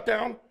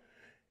shutdown,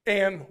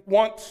 and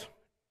once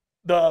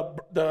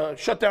the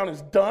shutdown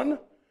is done,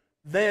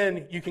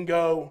 then you can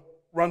go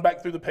run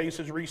back through the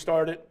paces,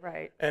 restart it,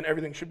 and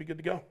everything should be good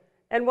to go.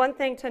 And one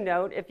thing to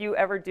note, if you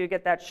ever do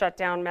get that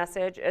shutdown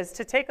message, is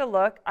to take a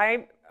look.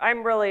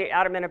 I'm really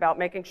adamant about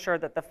making sure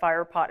that the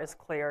fire pot is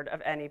cleared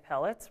of any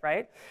pellets,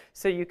 right?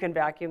 So you can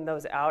vacuum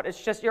those out.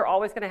 It's just you're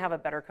always going to have a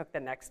better cook the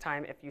next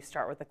time if you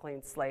start with a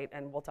clean slate,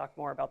 and we'll talk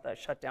more about the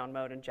shutdown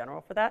mode in general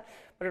for that,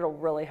 but it'll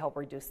really help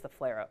reduce the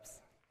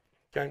flare-ups.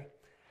 Okay.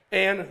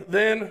 And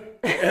then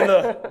in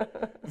the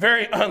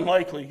very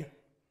unlikely,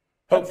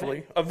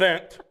 hopefully,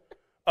 event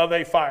of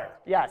a fire.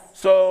 Yes.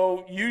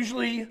 So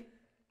usually,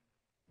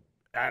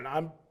 and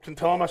can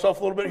tell myself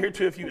a little bit here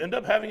too. If you end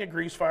up having a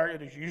grease fire,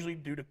 it is usually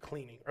due to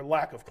cleaning or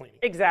lack of cleaning.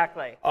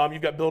 Exactly.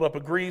 You've got buildup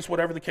of grease,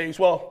 whatever the case.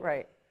 Well,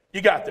 Right.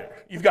 you got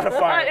there. You've got a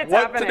fire. It's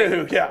what happening.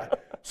 to do? Yeah.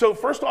 So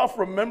first off,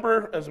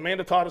 remember, as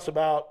Amanda taught us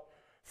about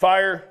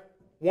fire,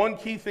 one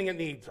key thing it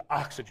needs,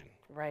 oxygen.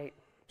 Right.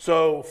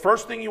 So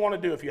first thing you want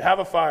to do if you have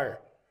a fire,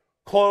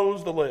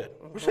 close the lid.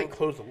 We're saying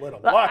close the lid a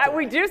lot.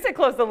 We do say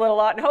close the lid a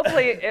lot, and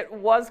hopefully it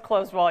was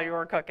closed while you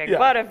were cooking. Yeah.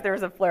 But if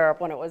there's a flare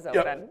up when it was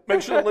open. Yep.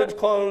 Make sure the lid's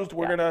closed.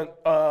 We're going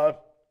to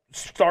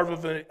starve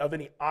of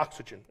any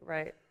oxygen.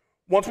 Right.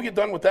 Once we get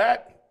done with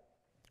that,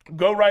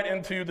 go right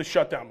into the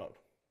shutdown mode.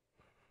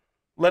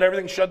 Let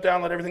everything shut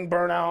down, let everything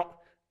burn out.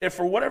 If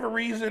for whatever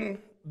reason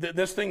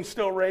this thing's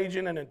still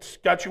raging and it's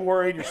got you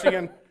worried, you're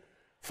seeing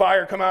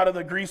fire come out of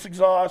the grease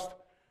exhaust,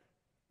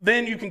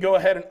 then you can go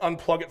ahead and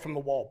unplug it from the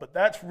wall. But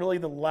that's really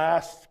the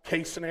last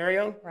case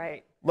scenario.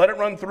 Right. Let it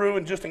run through,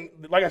 and just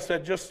like I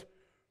said, just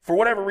for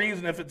whatever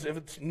reason, if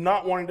it's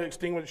not wanting to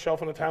extinguish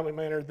itself in a timely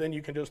manner, then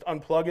you can just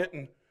unplug it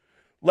and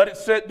let it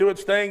sit, do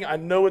its thing. I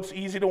know it's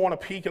easy to want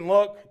to peek and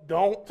look.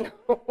 Don't.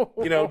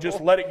 Just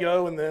let it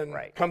go and then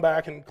come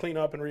back and clean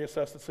up and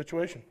reassess the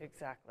situation.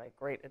 Exactly.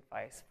 Great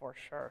advice for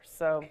sure.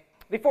 So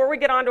before we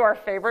get on to our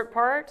favorite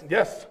part,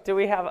 Yes. do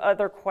we have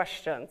other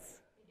questions?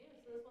 We do.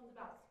 So this one's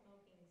about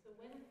smoking. So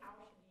when and how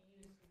should you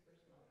use super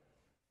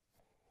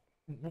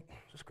smoke?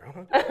 Is this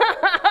groundhog?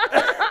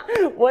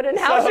 What and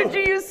how should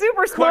you use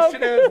super smoke?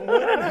 Question is,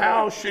 when and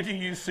how should you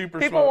use super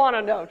smoke? People want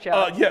to know,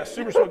 Chad. Yes,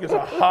 super smoke is a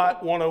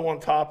hot 101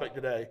 topic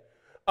today.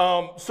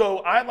 So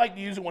I like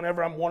to use it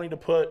whenever I'm wanting to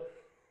put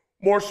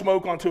more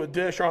smoke onto a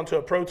dish or onto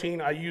a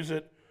protein. I use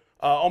it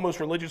almost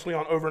religiously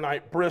on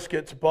overnight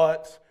briskets,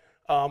 butts.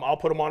 I'll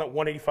put them on at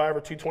 185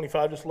 or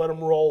 225, just let them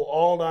roll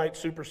all night,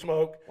 super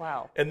smoke.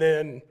 Wow. And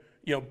then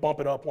bump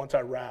it up once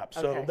I wrap.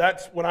 So Okay.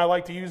 that's when I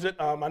like to use it.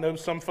 I know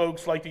some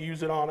folks like to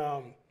use it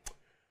on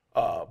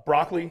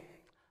broccoli.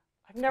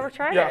 I've never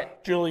tried Yeah,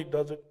 it. Julie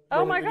does it.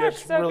 Oh my gosh,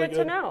 It's so really good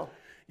to know.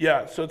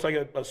 Yeah, so it's like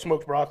a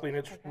smoked broccoli, and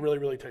it's really,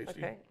 really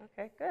tasty.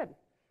 Okay, good.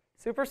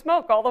 Super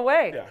smoke all the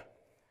way. Yeah.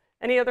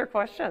 Any other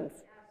questions?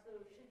 Yeah, so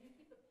should you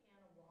keep a pan of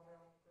water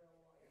on the grill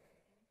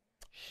while you're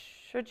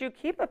cooking? Should you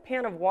keep a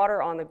pan of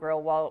water on the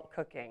grill while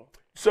cooking?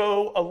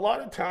 So a lot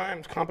of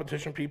times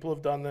competition people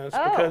have done this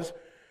Oh. because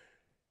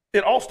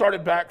it all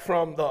started back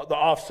from the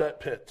offset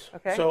pits.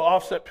 Okay. So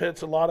offset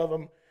pits, a lot of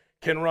them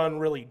can run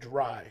really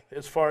dry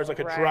as far as like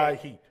a dry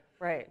heat.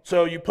 Right.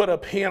 So you put a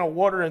pan of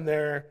water in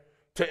there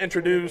to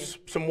introduce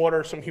some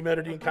water, some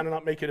humidity, and kind of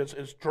not make it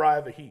as dry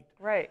of a heat.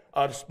 Right.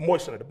 Just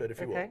moisten it a bit, if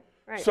you will. Okay,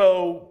 right.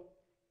 So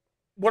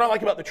what I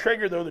like about the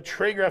Traeger, though, the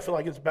Traeger I feel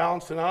like it's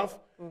balanced enough.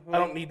 I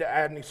don't need to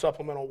add any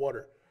supplemental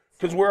water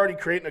because we're already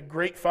creating a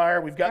great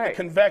fire. We've got the Right.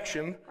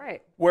 convection,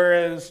 Right.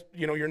 whereas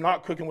you're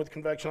not cooking with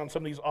convection on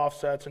some of these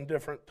offsets and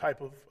different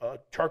type of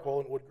charcoal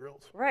and wood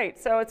grills. Right.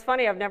 So it's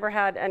funny, I've never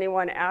had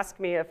anyone ask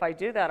me if I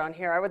do that on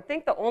here. I would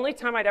think the only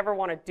time I'd ever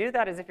want to do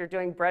that is if you're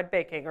doing bread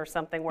baking or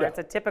something where it's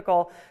a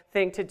typical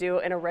thing to do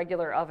in a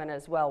regular oven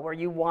as well, where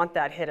you want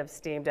that hit of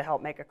steam to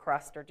help make a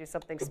crust or do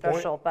something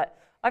special. But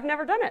I've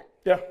never done it.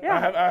 Yeah,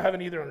 Yeah. I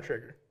haven't either on a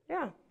Traeger.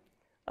 Yeah.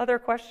 Other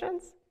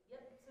questions? Yep.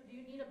 So do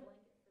you need a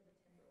blanket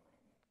for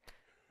the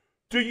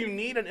timberline? Do you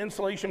need an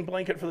insulation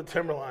blanket for the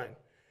timberline?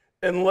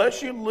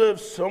 Unless you live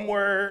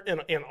somewhere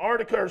in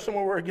Antarctica or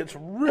somewhere where it gets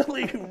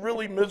really,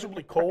 really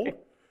miserably cold,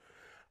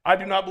 I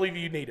do not believe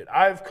you need it.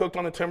 I've cooked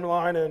on the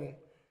timberline in,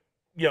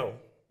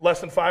 less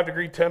than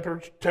 5-degree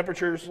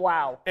temperatures.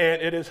 Wow.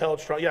 And it is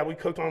held strong. Yeah, we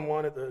cooked on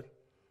one at the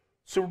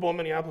Super Bowl in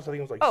Minneapolis. I think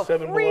it was like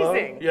 7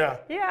 freezing. below.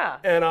 Yeah.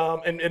 Yeah.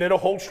 And it'll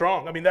hold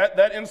strong. I mean,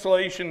 that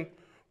insulation,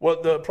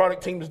 what the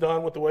product team's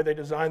done with the way they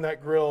designed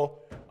that grill,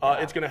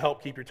 it's going to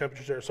help keep your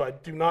temperatures there. So I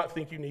do not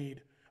think you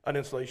need an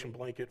insulation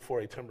blanket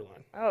for a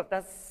timberline. Oh,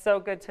 that's so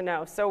good to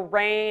know. So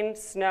rain,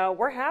 snow,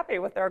 we're happy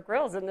with our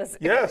grills in this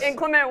Yes.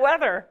 inclement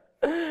weather.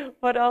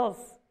 What else?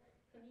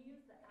 Can you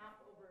use the app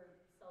over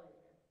cellular?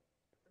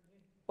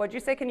 What'd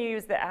you say? Can you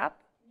use the app?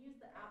 Can you use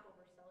the app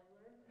over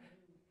cellular? Or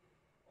do you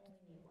only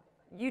need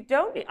Wi-Fi? You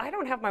don't need, I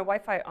don't have my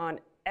Wi-Fi on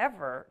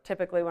ever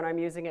typically when I'm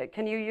using it.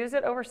 Can you use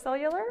it over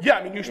cellular? Yeah,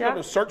 I mean, you should be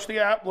able to search the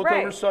app, look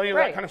over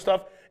cellular, that kind of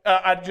stuff.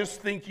 I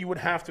just think you would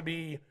have to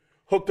be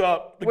hooked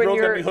up. The grill's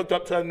got to be hooked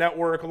up to a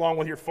network along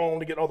with your phone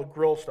to get all the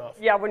grill stuff.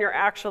 Yeah, when you're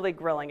actually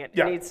grilling it,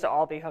 Yeah. it needs to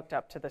all be hooked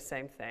up to the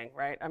same thing,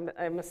 right?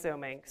 I'm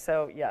assuming.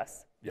 So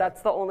yes,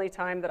 that's the only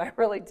time that I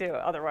really do.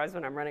 Otherwise,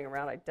 when I'm running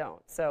around, I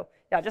don't. So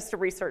yeah, just to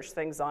research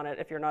things on it.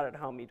 If you're not at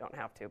home, you don't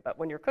have to. But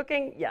when you're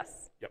cooking,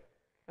 yes. Yep.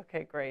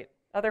 Okay, great.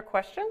 Other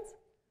questions?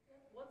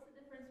 What's the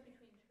difference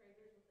between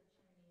Traegers with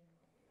a chimney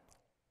and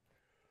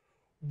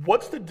without?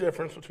 What's the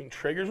difference between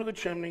Traegers with a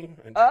chimney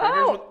and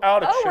Traegers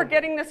without a chimney? Oh, we're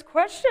getting this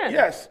question.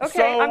 Yes. Okay,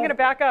 so- I'm going to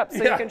back up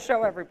so yeah. you can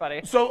show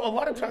everybody. So a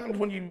lot of times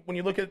when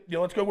you look at,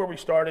 let's go where we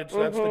started.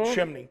 So that's the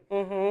chimney,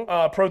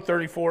 Pro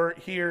 34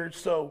 here.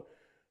 So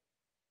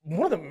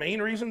one of the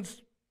main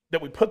reasons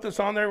that we put this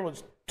on there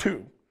was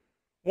two.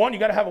 One, you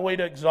got to have a way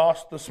to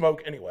exhaust the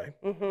smoke anyway.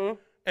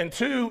 And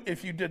two,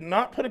 if you did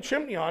not put a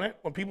chimney on it,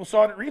 when people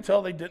saw it at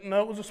retail, they didn't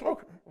know it was a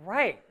smoker.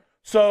 Right.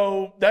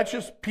 So that's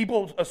just,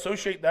 people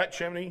associate that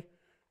chimney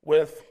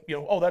with,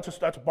 oh, that's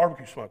a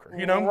barbecue smoker,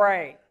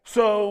 Right.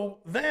 So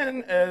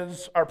then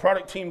as our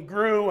product team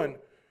grew and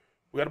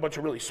we had a bunch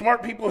of really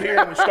smart people here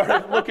and we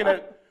started looking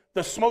at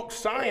the smoke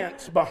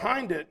science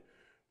behind it,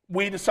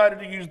 we decided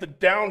to use the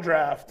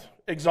downdraft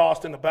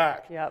exhaust in the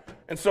back. Yep.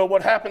 And so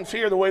what happens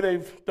here, the way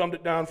they've dumbed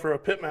it down for a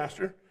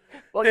pitmaster,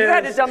 Well, you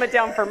had to dumb it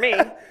down for me.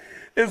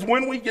 is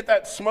when we get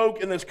that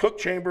smoke in this cook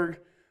chamber,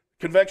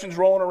 convection's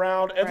rolling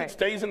around, as Right. it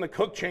stays in the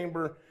cook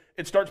chamber,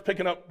 it starts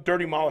picking up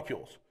dirty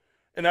molecules.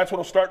 And that's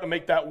what'll start to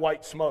make that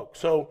white smoke.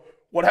 So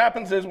what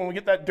happens is when we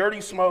get that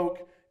dirty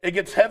smoke, it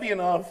gets heavy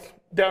enough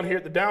down here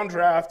at the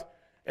downdraft,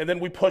 and then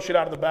we push it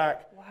out of the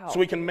back. Wow. So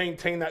we can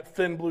maintain that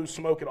thin blue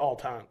smoke at all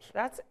times.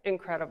 That's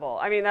incredible.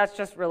 I mean, that's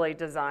just really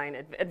design,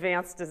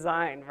 advanced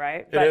design,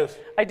 right? It is.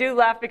 I do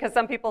laugh because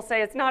some people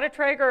say it's not a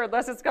Traeger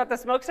unless it's got the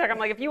smokestack. I'm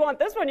like, if you want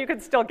this one, you can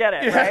still get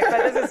it, right?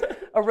 But this is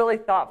a really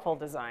thoughtful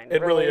design.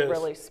 It really is.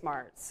 Really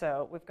smart.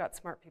 So we've got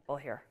smart people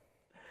here.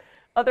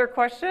 Other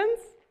questions?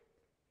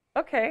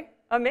 Okay,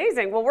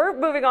 amazing. Well, we're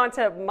moving on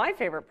to my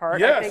favorite part.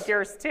 Yes. I think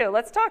yours too.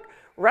 Let's talk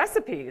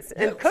recipes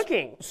and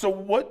cooking. So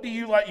what do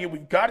you like?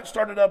 We've got it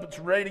started up. It's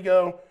ready to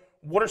go.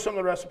 What are some of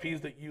the recipes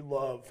that you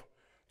love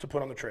to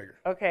put on the Traeger?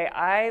 Okay,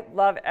 I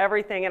love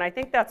everything, and I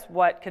think that's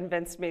what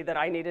convinced me that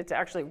I needed to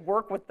actually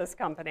work with this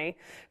company,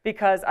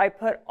 because I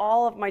put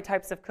all of my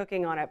types of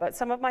cooking on it. But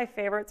some of my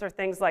favorites are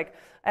things like,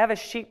 I have a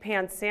sheet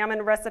pan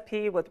salmon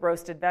recipe with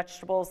roasted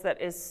vegetables that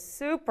is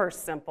super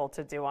simple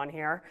to do on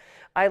here.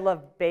 I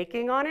love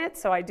baking on it,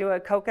 so I do a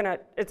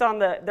coconut,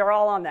 they're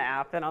all on the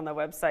app and on the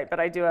website, but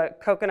I do a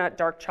coconut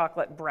dark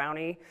chocolate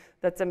brownie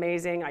that's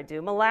amazing. I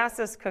do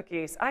molasses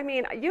cookies. I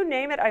mean, you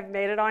name it, I've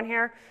made it on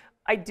here.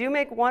 I do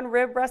make one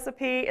rib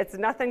recipe. It's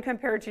nothing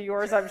compared to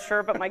yours, I'm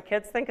sure, but my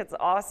kids think it's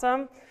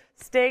awesome.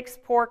 Steaks,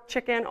 pork,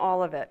 chicken,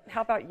 all of it.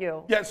 How about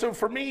you? Yeah, so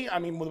for me, I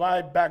mean, with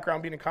my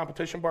background being in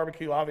competition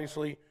barbecue,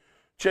 obviously,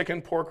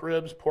 chicken, pork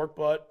ribs, pork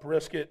butt,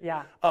 brisket.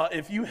 Yeah.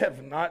 If you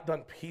have not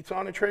done pizza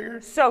on a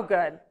Traeger, So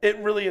good. it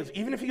really is.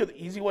 Even if you go the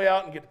easy way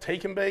out and get a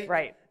take and bake,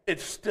 Right. it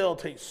still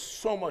tastes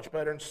so much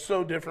better and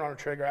so different on a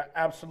Traeger. I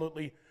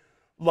absolutely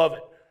love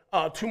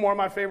it. Two more of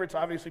my favorites,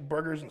 obviously,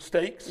 burgers and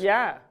steaks.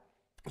 Yeah.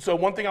 So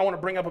one thing I want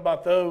to bring up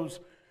about those,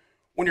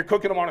 when you're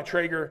cooking them on a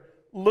Traeger,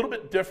 a little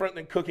bit different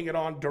than cooking it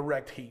on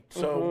direct heat.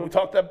 So we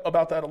talked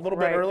about that a little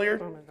bit earlier.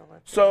 Oh my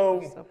God, so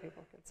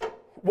people can see.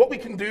 what we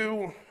can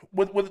do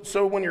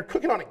so when you're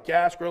cooking on a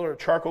gas grill or a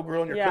charcoal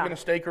grill and you're Yeah. cooking a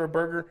steak or a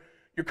burger,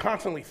 you're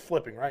constantly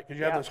flipping, right? Because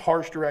you have Yeah. this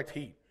harsh direct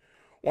heat.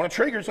 On a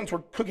Traeger, since we're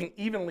cooking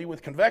evenly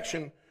with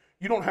convection,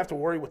 you don't have to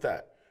worry with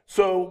that.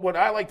 So what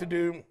I like to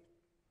do,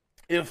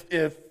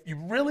 if you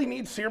really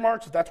need sear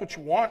marks, if that's what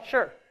you want,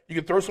 Sure. you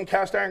can throw some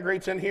cast iron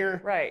grates in here,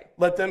 Right.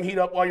 let them heat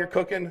up while you're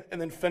cooking, and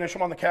then finish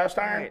them on the cast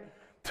iron. Right.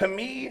 To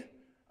me,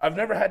 I've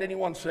never had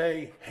anyone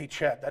say, hey,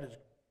 Chad, that is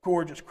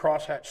gorgeous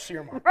crosshatch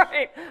sear mark.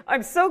 Right.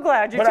 I'm so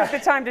glad you But took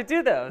the time to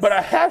do those. But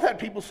I have had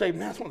people say,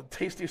 man, that's one of the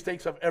tastiest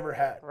steaks I've ever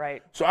had.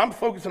 Right. So I'm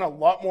focusing a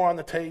lot more on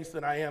the taste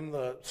than I am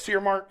the sear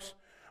marks.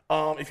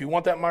 If you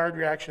want that mired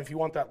reaction, if you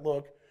want that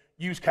look,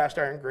 use cast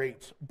iron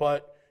grates.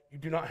 But you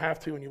do not have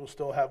to, and you will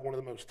still have one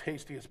of the most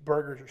tastiest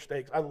burgers or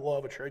steaks. I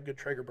love a good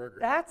Traeger burger.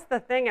 That's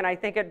the thing, and I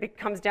think it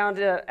comes down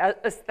to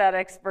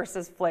aesthetics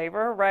versus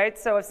flavor, right?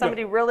 So if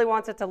somebody really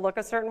wants it to look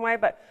a certain way,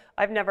 but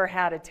I've never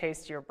had a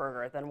tastier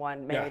burger than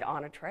one made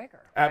on a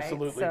Traeger. Right?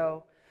 Absolutely.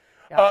 So,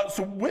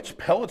 So which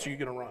pellets are you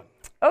going to run?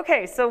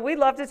 okay, so we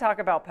love to talk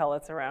about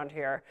pellets around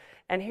here,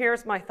 and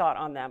here's my thought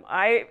on them.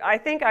 I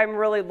think I'm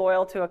really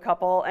loyal to a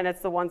couple, and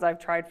it's the ones I've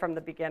tried from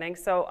the beginning.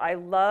 So I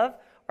love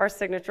our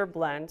signature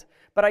blend,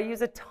 but I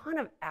use a ton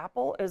of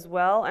apple as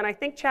well. And I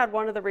think, Chad,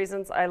 one of the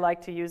reasons I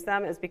like to use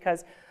them is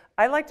because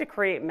I like to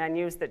create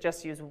menus that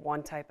just use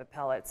one type of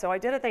pellet. So I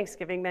did a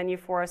Thanksgiving menu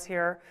for us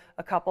here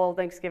a couple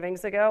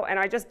Thanksgivings ago, and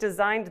I just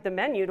designed the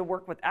menu to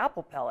work with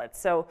apple pellets.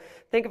 So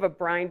think of a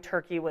brined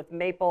turkey with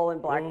maple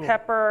and black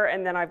pepper,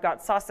 and then I've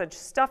got sausage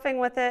stuffing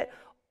with it,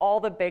 all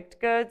the baked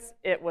goods.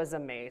 It was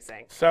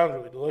amazing. Sounds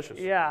really delicious.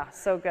 Yeah,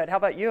 so good. How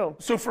about you?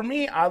 So for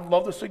me, I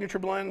love the signature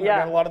blend. Yeah, I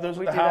got a lot of those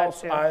we at the do that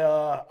house. too.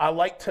 I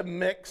like to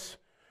mix.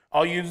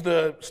 I'll use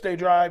the Stay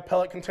Dry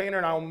pellet container,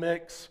 and I'll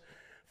mix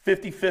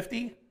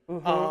 50-50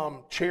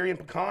 cherry and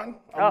pecan.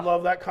 I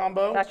love that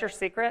combo. That's your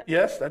secret?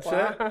 Yes, that's it.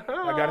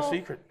 I got a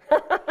secret.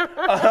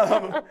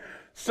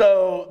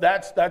 So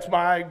that's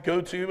my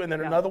go-to. And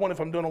then another one, if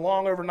I'm doing a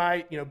long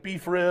overnight,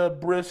 beef rib,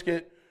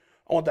 brisket,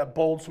 I want that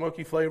bold,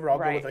 smoky flavor, I'll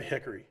go with a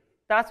hickory.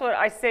 That's what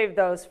I save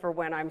those for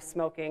when I'm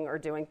smoking or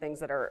doing things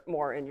that are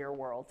more in your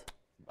world.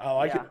 I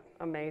like it.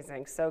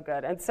 Amazing, so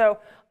good. And so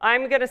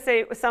I'm going to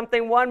say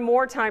something one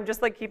more time,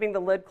 just like keeping the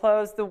lid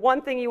closed. The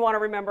one thing you want to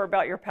remember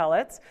about your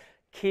pellets,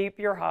 keep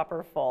your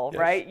hopper full,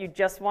 right? You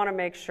just want to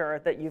make sure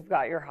that you've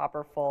got your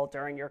hopper full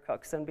during your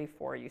cooks and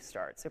before you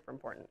start. Super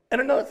important.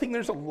 And another thing,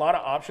 there's a lot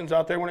of options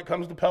out there when it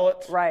comes to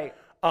pellets. Right.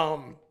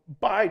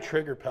 Buy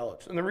Traeger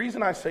pellets. And the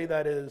reason I say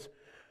that is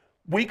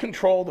we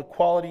control the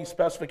quality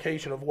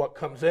specification of what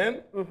comes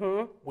in.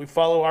 We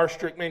follow our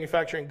strict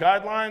manufacturing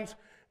guidelines.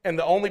 and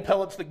the only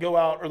pellets that go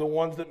out are the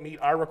ones that meet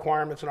our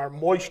requirements and our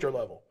moisture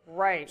level.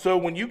 Right. So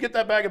when you get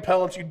that bag of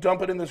pellets, you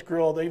dump it in this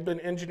grill. They've been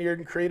engineered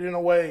and created in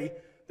a way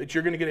that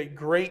you're going to get a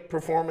great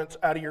performance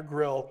out of your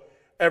grill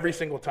every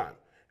single time.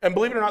 And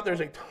believe it or not,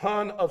 there's a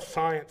ton of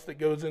science that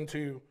goes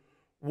into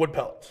wood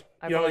pellets.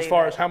 As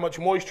far as how much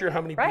moisture,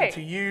 how many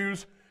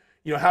BTUs,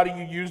 how do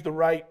you use the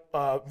right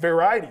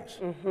varieties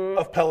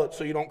of pellets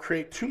so you don't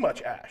create too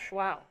much ash.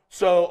 Wow.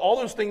 So all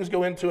those things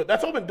go into it.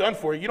 That's all been done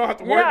for you. You don't have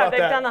to worry about that.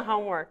 Yeah, they've done the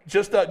homework.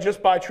 Just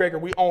buy Traeger.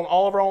 We own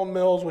all of our own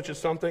mills, which is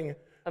something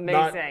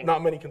amazing.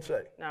 Not many can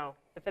say. No,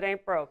 if it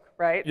ain't broke,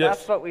 right? Yes.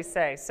 That's what we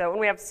say. So, and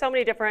we have so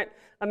many different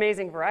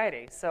amazing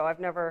varieties. So I've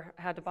never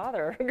had to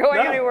bother going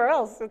anywhere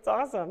else. It's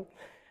awesome.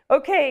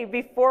 Okay,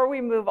 before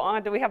we move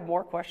on, do we have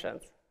more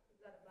questions?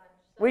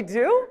 We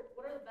do?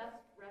 What are the best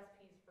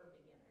recipes for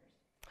beginners?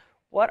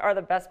 What are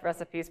the best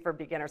recipes for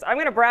beginners? I'm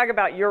going to brag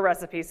about your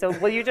recipe. So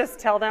will you just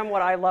tell them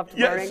what I loved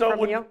learning from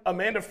when you?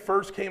 Amanda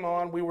first came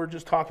on, we were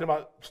just talking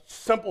about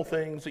simple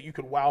things that you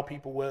could wow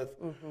people with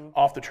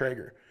off the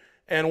Traeger.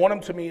 And one of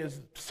them to me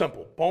is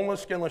simple.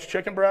 Boneless, skinless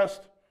chicken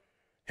breast.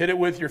 Hit it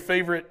with your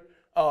favorite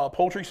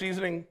poultry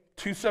seasoning,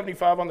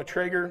 275 on the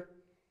Traeger.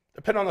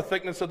 Depending on the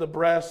thickness of the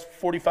breast,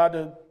 45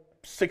 to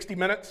 60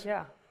 minutes.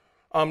 Yeah.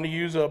 To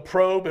use a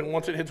probe, and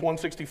once it hits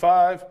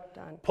 165,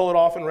 pull it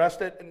off and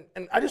rest it.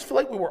 And I just feel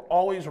like we were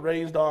always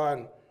raised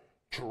on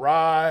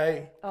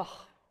dry,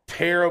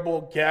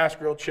 terrible gas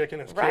grilled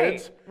chicken as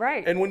kids.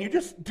 Right. And when you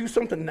just do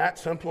something that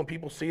simple and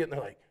people see it and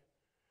they're like,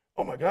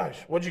 oh my gosh,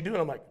 what'd you do?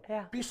 And I'm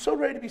like, be so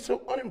ready to be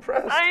so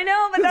unimpressed. I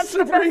know, but that's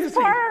the best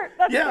part.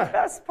 That's the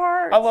best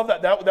part. I love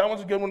that. That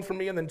one's a good one for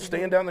me. And then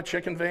staying down the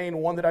chicken vein,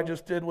 one that I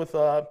just did with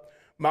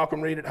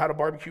Malcolm Reed at How to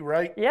Barbecue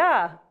Right.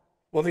 Yeah.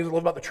 One of the things I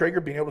love about the Traeger,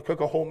 being able to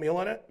cook a whole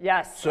meal in it.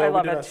 Yes, so I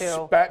love we did it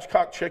too.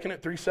 Spatchcock chicken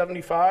at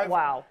 375.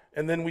 Wow.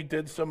 And then we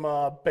did some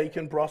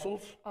bacon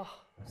Brussels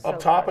So up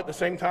top good. at the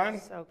same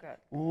time. So good.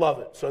 Love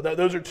it. So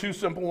those are two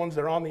simple ones.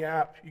 They're on the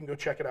app. You can go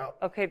check it out.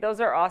 Okay, those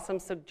are awesome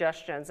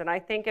suggestions. And I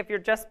think if you're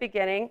just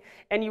beginning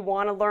and you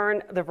want to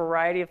learn the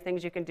variety of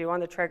things you can do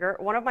on the Traeger,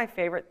 one of my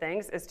favorite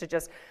things is to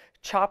just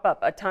chop up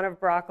a ton of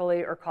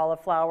broccoli or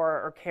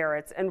cauliflower or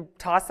carrots and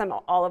toss them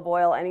olive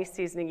oil, any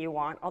seasoning you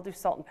want. I'll do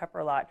salt and pepper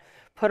a lot.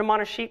 Put them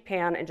on a sheet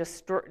pan and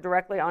just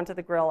directly onto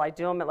the grill. I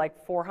do them at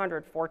like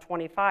 400,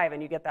 425,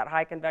 and you get that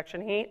high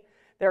convection heat.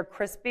 They're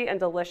crispy and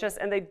delicious,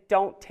 and they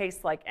don't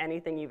taste like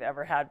anything you've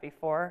ever had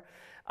before.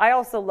 I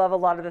also love a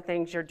lot of the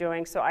things you're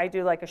doing. So I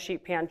do like a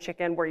sheet pan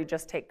chicken where you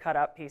just take cut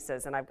up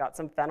pieces, and I've got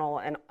some fennel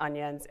and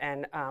onions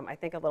and I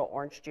think a little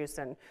orange juice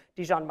and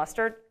Dijon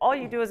mustard. All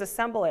you do is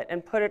assemble it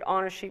and put it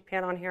on a sheet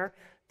pan on here.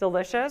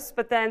 Delicious.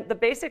 But then the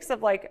basics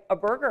of like a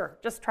burger,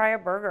 just try a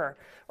burger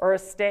or a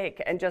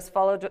steak and just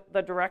follow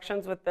the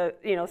directions with the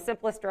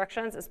simplest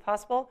directions as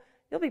possible.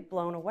 You'll be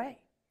blown away.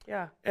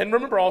 Yeah. And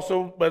remember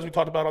also, as we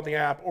talked about on the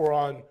app or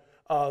on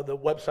the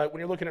website, when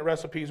you're looking at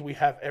recipes, we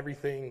have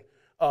everything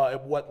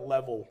at what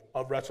level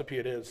of recipe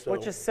it is. So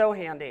which is so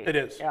handy. It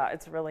is. Yeah,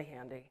 it's really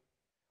handy.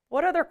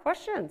 What other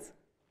questions?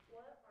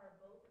 What are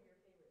both of your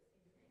favorite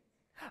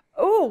seasonings?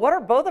 Oh, what are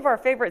both of our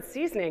favorite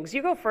seasonings?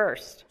 You go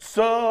first.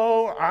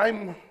 So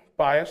I'm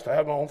biased. I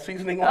have my own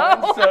seasoning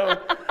line. So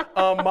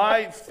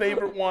my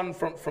favorite one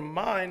from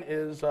mine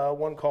is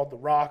one called The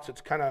Rocks.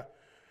 It's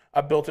I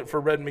built it for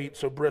red meat,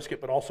 so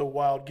brisket, but also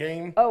wild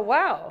game. Oh,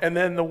 wow. And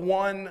then the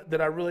one that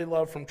I really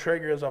love from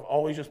Traeger is I've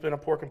always just been a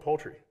pork and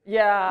poultry.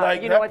 Yeah,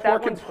 Like you know that what,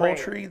 pork that and one's great.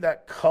 poultry,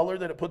 that color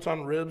that it puts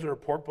on ribs or a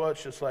pork butt,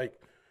 it's just like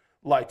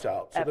lights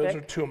out. So those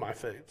Epic. are two of my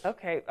faves.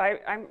 Okay,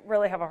 I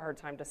really have a hard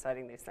time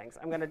deciding these things.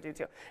 I'm going to do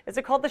two. Is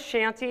it called the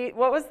Shanty?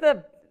 What was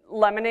the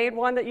lemonade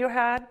one that you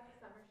had?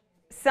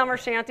 Summer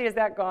Shanty. Is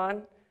that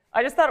gone?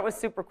 I just thought it was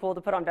super cool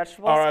to put on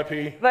vegetables.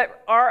 R.I.P.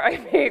 But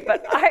R.I.P.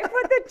 But I put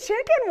the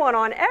chicken one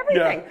on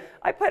everything.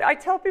 Yeah. I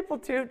tell people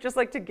too, just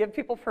like to give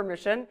people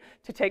permission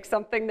to take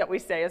something that we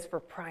say is for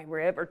prime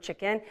rib or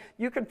chicken.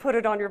 You can put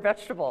it on your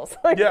vegetables.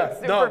 It's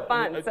super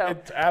fun.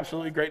 It's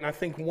absolutely great. And I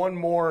think one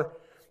more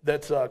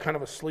that's kind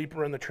of a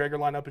sleeper in the Traeger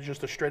lineup is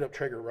just a straight up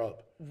Traeger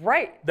rub.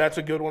 Right. That's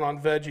a good one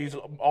on veggies,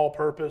 all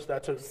purpose.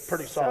 That's a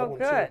pretty solid one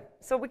So good. too.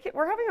 So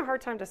we're having a hard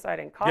time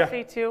deciding.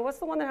 Coffee too. What's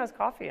the one that has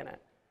coffee in it?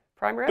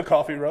 Prime rib? The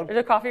coffee rub. Or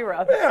the coffee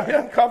rub.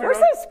 Yeah, coffee We're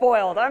rub. so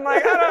spoiled. I'm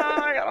like,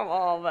 I got them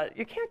all, but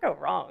you can't go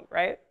wrong,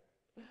 right?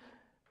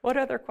 What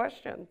other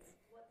questions?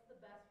 What's the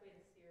best way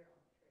to sear on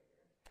a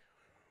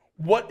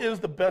Traeger? What is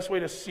the best way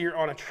to sear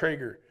on a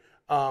Traeger?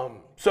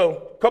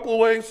 So a couple of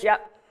ways.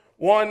 Yep.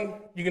 One,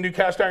 you can do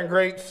cast iron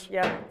grates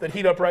Yep. that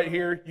heat up right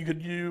here. You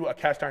could do a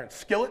cast iron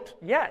skillet.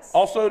 Yes.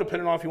 Also,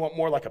 depending on if you want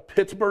more like a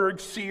Pittsburgh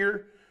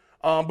sear.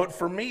 But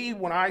for me,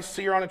 when I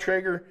sear on a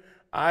Traeger,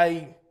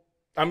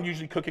 I'm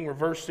usually cooking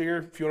reverse sear.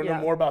 If you want to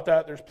know more about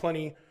that, there's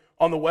plenty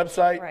on the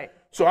website. Right.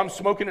 So I'm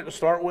smoking it to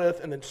start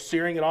with and then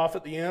searing it off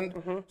at the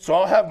end. So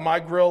I'll have my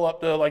grill up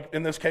to, like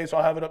in this case,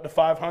 I'll have it up to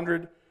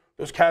 500.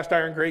 Those cast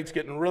iron grates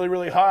getting really,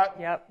 really hot.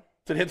 Yep.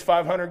 So it hits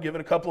 500, give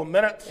it a couple of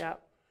minutes.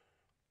 Yep.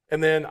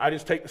 And then I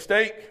just take the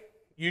steak,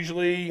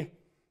 usually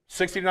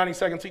 60 to 90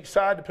 seconds each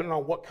side, depending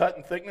on what cut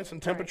and thickness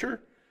and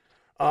temperature.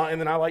 and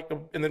then I like to,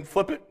 and then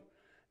flip it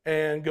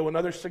and go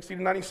another 60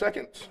 to 90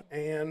 seconds,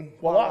 and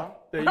voila,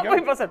 there you go.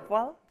 We both said,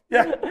 voila.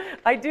 Yeah.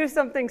 I do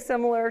something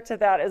similar to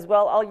that as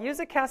well. I'll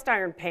use a cast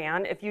iron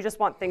pan if you just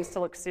want things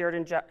to look seared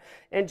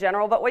in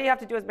general. But what you have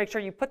to do is make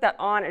sure you put that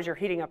on as you're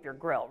heating up your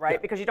grill, right? Yeah.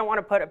 Because you don't want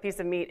to put a piece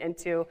of meat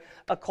into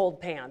a cold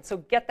pan. So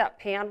get that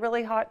pan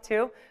really hot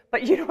too.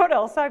 But you know what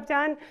else I've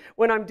done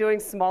when I'm doing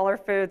smaller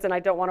foods and I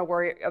don't want to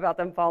worry about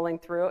them falling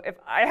through? If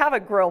I have a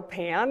grill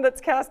pan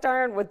that's cast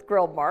iron with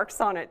grill marks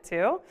on it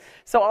too,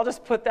 so I'll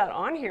just put that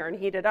on here and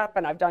heat it up.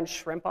 And I've done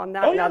shrimp on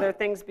that and other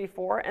things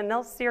before, and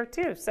they'll sear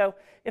too. So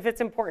if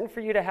it's important for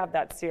you to have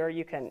that sear,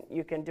 you can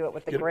do it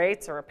with the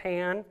grates or a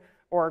pan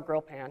or a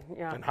grill pan.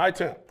 Yeah. And high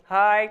temp.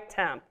 High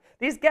temp.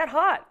 These get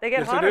hot. They get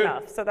Yes, hot they do.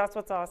 enough. So that's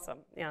what's awesome.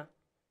 Yeah.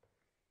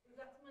 We've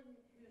got someone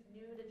who's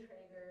new to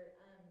Traeger.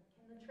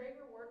 Can the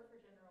Traeger work for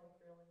general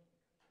grilling?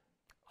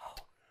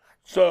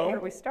 So, Where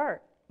do we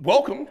start?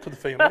 welcome to the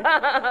family.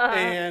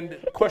 And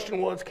the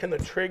question was, can the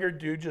Traeger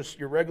do just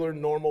your regular,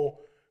 normal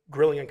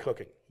grilling and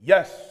cooking?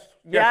 Yes.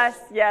 Yes,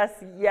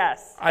 yes,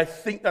 yes. I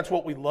think that's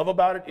what we love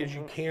about it is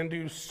you can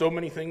do so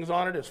many things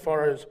on it as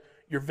far as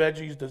your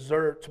veggies,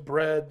 desserts,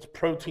 breads,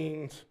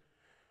 proteins,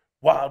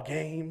 wild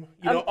game,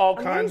 all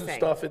kinds of Amazing.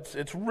 stuff.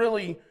 It's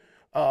really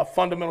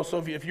fundamental.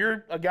 So if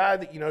you're a guy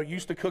that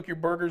used to cook your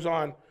burgers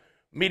on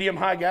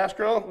medium-high gas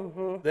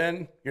grill,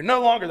 then you're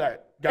no longer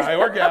that guy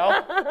or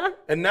gal,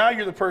 and now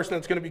you're the person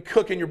that's going to be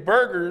cooking your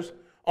burgers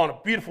on a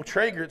beautiful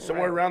Traeger at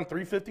somewhere around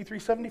 350,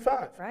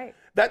 375. Right.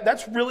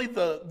 That's really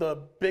the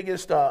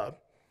biggest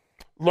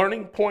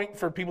learning point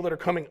for people that are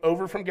coming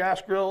over from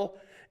gas grill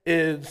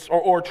is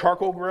or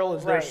charcoal grill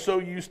is they're Right. so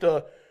used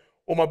to,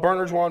 well, my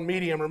burners were on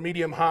medium or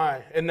medium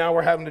high, and now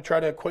we're having to try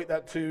to equate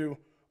that to,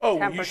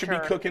 you should be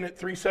Temperature. cooking at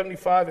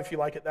 375 if you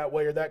like it that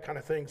way or that kind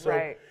of thing. So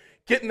Right.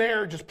 get in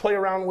there, just play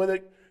around with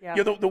it.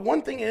 Yeah. The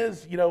one thing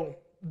is,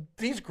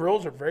 these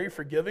grills are very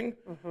forgiving.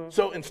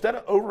 So instead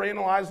of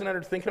overanalyzing it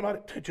or thinking about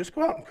it, just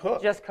go out and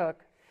cook. Just cook.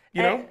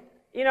 You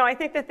know? I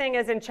think the thing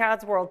is in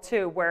Chad's world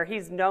too, where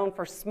he's known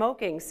for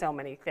smoking so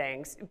many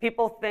things.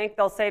 People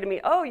they'll say to me,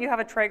 oh, you have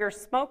a Traeger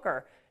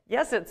smoker.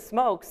 Yes, it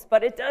smokes,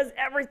 but it does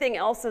everything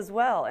else as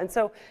well. And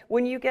so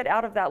when you get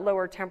out of that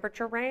lower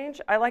temperature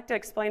range, I like to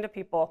explain to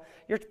people,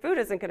 your food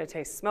isn't going to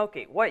taste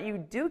smoky. What you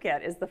do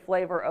get is the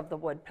flavor of the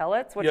wood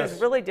pellets, which Yes.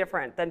 is really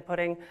different than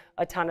putting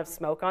a ton of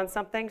smoke on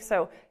something.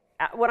 So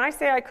when I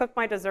say I cook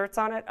my desserts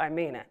on it, I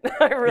mean it.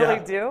 I really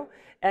Yeah. do,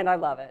 and I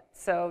love it.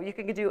 So you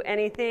can do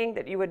anything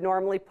that you would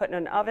normally put in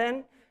an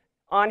oven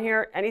on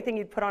here, anything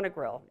you'd put on a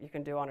grill, you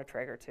can do on a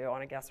Traeger too,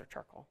 on a gas or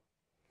charcoal.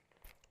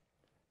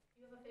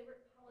 Do you have a favorite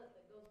pellet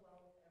that goes well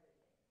with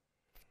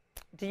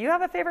everything? Do you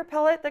have a favorite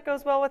pellet that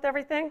goes well with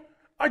everything?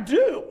 I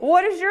do.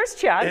 What is yours,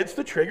 Chad? It's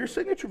the Traeger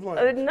Signature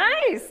Blend.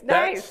 Nice,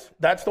 nice.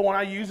 That's the one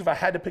I use. If I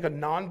had to pick a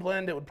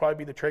non-blend, it would probably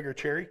be the Traeger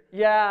Cherry.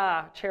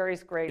 Yeah,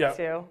 cherry's great Yeah.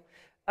 too.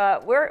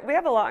 We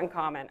have a lot in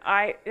common.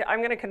 I'm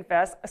going to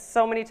confess,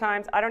 so many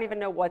times I don't even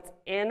know what's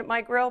in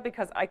my grill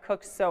because I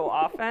cook so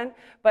often,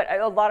 but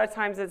a lot of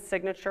times it's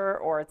Signature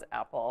or it's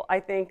Apple. I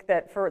think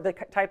that for the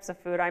types of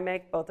food I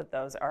make, both of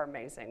those are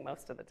amazing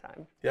most of the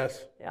time.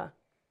 Yes. Yeah.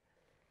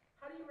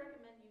 How do you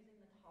recommend using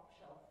the top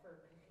shelf for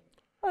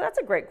cooking? Oh, that's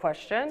a great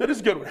question. That is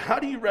a good one. How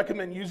do you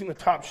recommend using the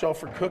top shelf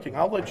for cooking?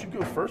 I'll let you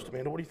go first,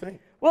 Amanda. What do you think?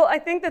 Well, I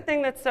think the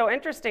thing that's so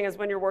interesting is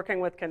when you're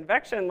working with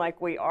convection like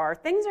we are,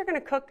 things are going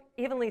to cook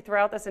evenly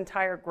throughout this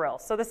entire grill.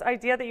 So this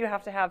idea that you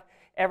have to have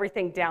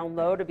everything down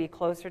low to be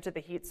closer to the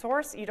heat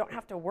source, you don't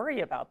have to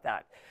worry about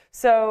that.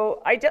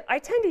 So I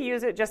tend to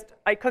use it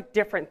I cook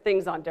different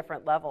things on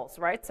different levels,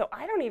 right? So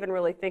I don't even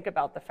really think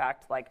about the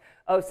fact like,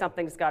 oh,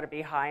 something's got to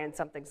be high and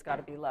something's got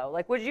to be low.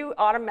 Like, would you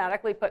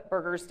automatically put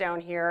burgers down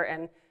here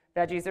and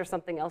veggies or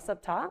something else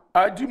up top?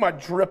 I do my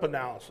drip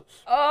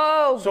analysis.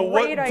 Oh, So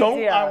what great don't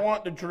idea. I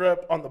want to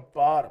drip on the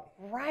bottom?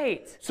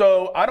 Right.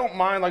 So I don't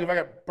mind, like if I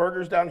got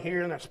burgers down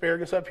here and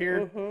asparagus up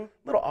here,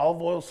 little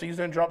olive oil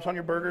seasoning drops on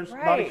your burgers,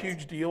 not a Right.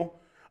 huge deal.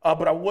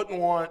 But I wouldn't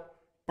want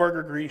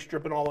burger grease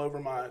dripping all over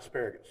my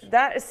asparagus.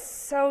 That is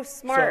so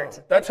smart.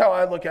 So that's how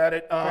I look at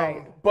it.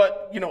 Right.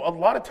 But a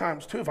lot of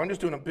times too, if I'm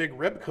just doing a big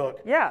rib cook,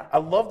 Yeah. I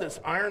love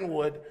this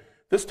ironwood.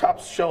 This top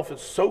shelf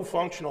is so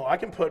functional. I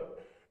can put,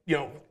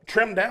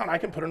 trim down, I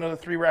can put another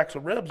 3 racks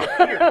of ribs up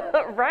here.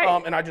 Right.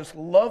 And I just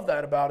love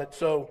that about it.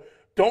 So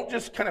don't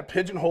just kind of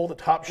pigeonhole the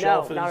top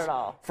shelf not at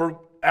all. for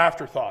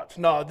afterthoughts.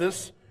 No,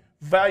 this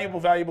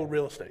valuable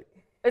real estate.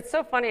 It's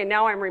so funny, and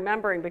now I'm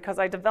remembering because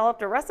I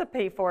developed a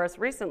recipe for us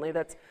recently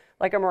that's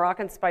like a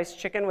Moroccan spiced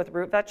chicken with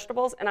root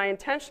vegetables, and I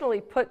intentionally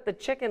put the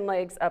chicken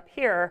legs up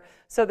here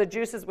so the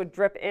juices would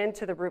drip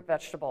into the root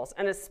vegetables,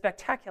 and it's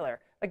spectacular.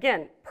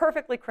 Again,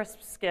 perfectly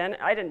crisp skin.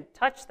 I didn't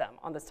touch them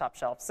on this top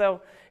shelf,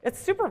 so it's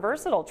super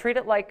versatile. Treat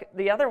it like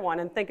the other one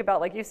and think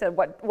about, like you said,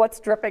 what's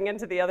dripping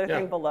into the other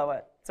thing below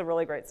it. It's a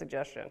really great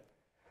suggestion.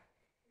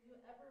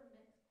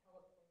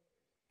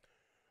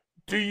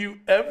 Do you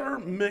ever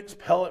mix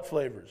pellet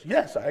flavors?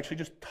 Yes, I actually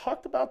just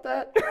talked about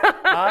that.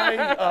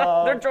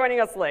 They're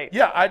joining us late.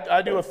 Yeah,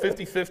 I do a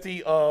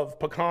 50-50 of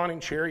pecan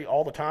and cherry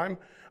all the time.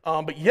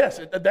 But yes,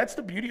 that's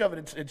the beauty of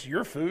it. It's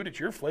your food, it's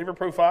your flavor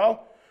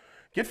profile.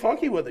 Get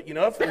funky with it. You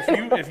know,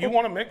 if you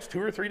want to mix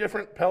 2 or 3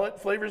 different pellet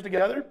flavors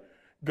together,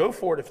 go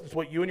for it. If it's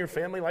what you and your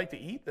family like to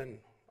eat, then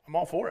I'm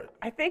all for it.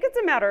 I think it's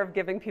a matter of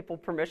giving people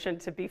permission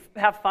to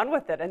have fun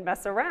with it and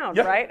mess around,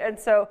 Yeah. right? And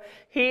so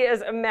he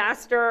is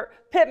a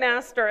pit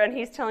master, and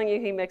he's telling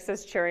you he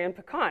mixes cherry and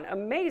pecan.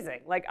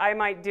 Amazing. Like I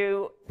might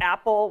do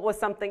apple with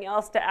something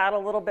else to add a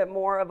little bit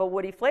more of a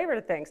woody flavor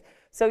to things.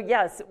 So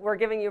yes, we're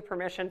giving you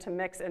permission to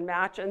mix and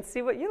match and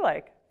see what you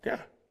like. Yeah.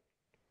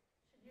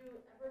 Should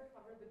you ever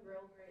cover the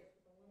grill grates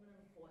with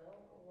aluminum foil,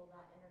 or will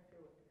that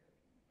interfere with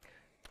the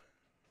cooking?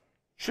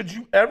 Should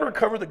you ever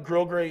cover the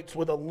grill grates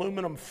with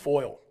aluminum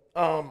foil?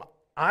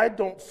 I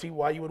don't see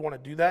why you would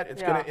want to do that.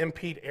 It's going to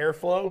impede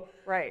airflow.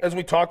 Right. As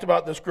we talked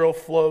about, this grill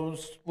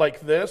flows like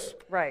this.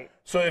 Right.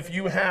 So if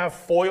you have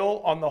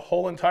foil on the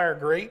whole entire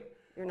grate,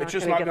 You're it's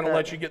just gonna not get going to the-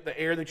 let you get the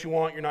air that you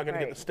want. You're not going to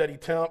get Right. the steady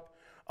temp.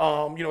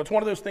 You know, it's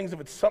one of those things, if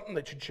it's something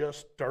that you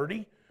just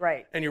dirty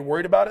Right. and you're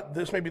worried about it,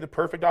 this may be the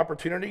perfect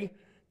opportunity.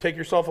 Take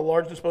yourself a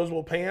large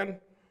disposable pan,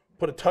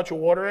 put a touch of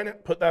water in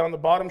it, put that on the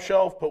bottom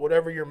shelf, put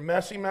whatever your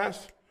messy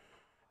mess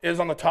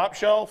is on the top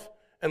shelf,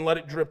 and let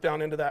it drip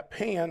down into that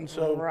pan.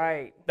 So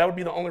Right. that would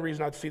be the only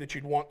reason I'd see that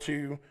you'd want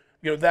to,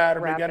 you know, that, or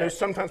Wrap maybe I know it.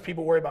 sometimes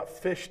people worry about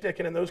fish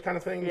sticking and those kind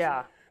of things.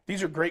 Yeah.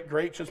 These are great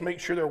grates. Just make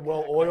sure they're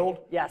well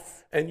oiled,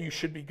 Yes. and you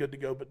should be good to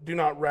go. But do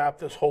not wrap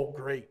this whole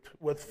grate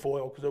with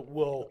foil because it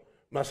will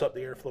mess up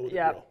the airflow with the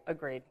Yeah. grill.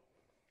 Agreed.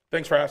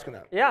 Thanks for asking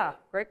that. Yeah.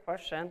 Great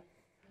question.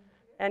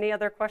 Any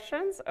other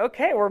questions?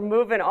 Okay, we're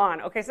moving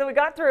on. Okay, so we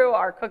got through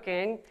our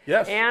cooking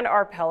Yes. and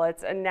our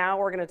pellets, and now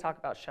we're going to talk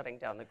about shutting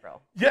down the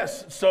grill.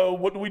 Yes. So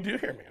what do we do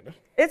here, Amanda?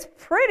 It's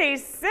pretty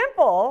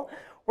simple.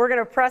 We're going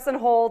to press and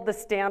hold the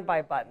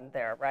standby button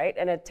there, right?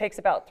 And it takes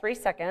about 3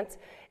 seconds,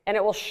 and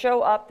it will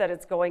show up that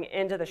it's going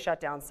into the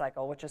shutdown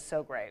cycle, which is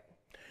so great.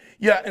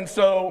 Yeah, and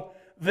so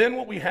then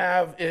what we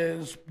have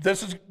is,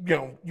 this is, you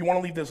know, you want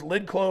to leave this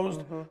lid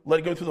closed, let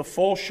it go through the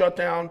full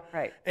shutdown.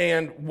 Right.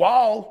 And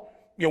while,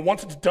 you know,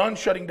 once it's done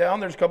shutting down,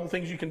 there's a couple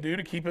things you can do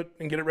to keep it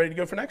and get it ready to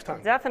go for next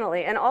time.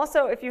 Definitely. And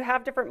also, if you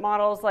have different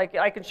models, like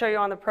I can show you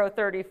on the Pro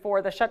 30,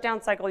 for the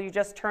shutdown cycle, you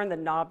just turn the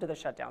knob to the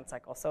shutdown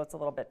cycle. So it's a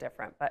little bit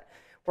different, but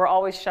we're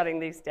always shutting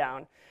these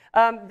down.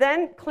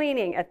 Then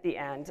cleaning at the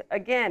end.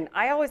 Again,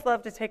 I always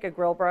love to take a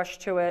grill brush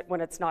to it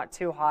when it's not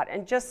too hot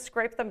and just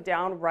scrape them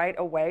down right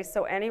away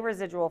so any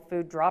residual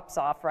food drops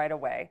off right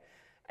away.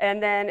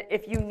 And then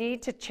if you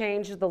need to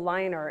change the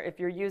liner,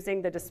 if you're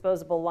using the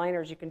disposable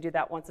liners, you can do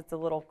that once it's a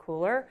little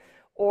cooler.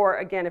 Or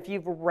again, if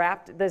you've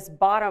wrapped this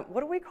bottom,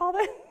 what do we call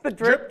that? The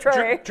drip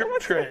tray. Drip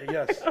tray,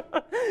 yes.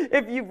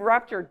 If you've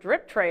wrapped your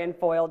drip tray in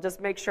foil,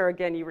 just make sure,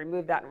 again, you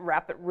remove that and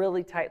wrap it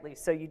really tightly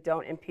so you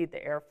don't impede the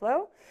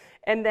airflow.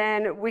 And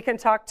then we can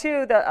talk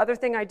too, the other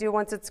thing I do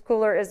once it's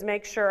cooler is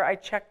make sure I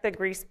check the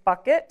grease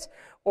bucket,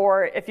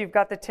 or if you've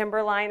got the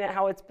timber line and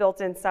how it's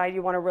built inside,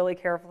 you want to really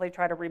carefully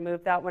try to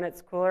remove that when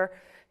it's cooler.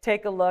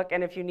 Take a look,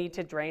 and if you need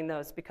to drain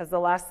those, because the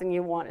last thing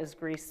you want is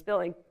grease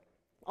spilling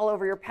all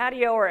over your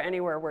patio or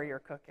anywhere where you're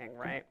cooking,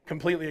 right?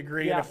 Completely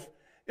agree. Yeah. And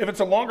if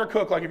it's a longer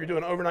cook, like if you're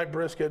doing overnight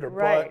brisket or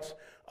Right.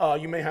 butts,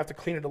 you may have to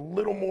clean it a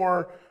little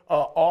more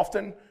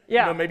often.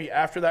 Yeah. You know, maybe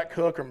after that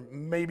cook, or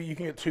maybe you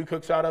can get 2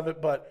 cooks out of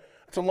it. But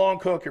it's a long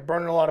cook. You're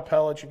burning a lot of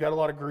pellets. You've got a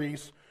lot of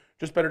grease.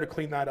 Just better to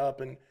clean that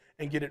up and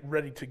get it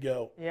ready to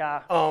go.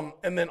 Yeah.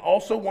 And then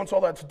also, once all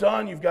that's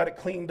done, you've got it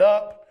cleaned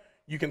up.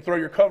 You can throw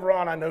your cover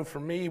on. I know for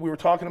me, we were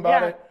talking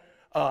about Yeah. it.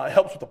 It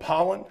helps with the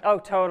pollen. Oh,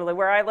 totally.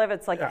 Where I live,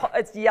 it's like,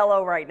 it's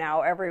yellow right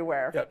now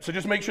everywhere. Yeah, so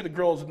just make sure the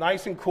grill is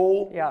nice and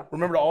cool. Yeah.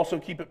 Remember to also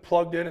keep it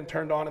plugged in and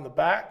turned on in the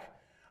back.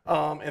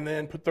 And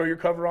then throw your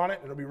cover on it,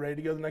 and it'll be ready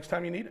to go the next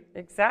time you need it.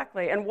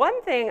 Exactly. And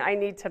one thing I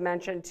need to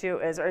mention too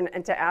is,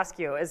 and to ask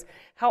you, is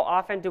how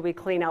often do we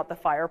clean out the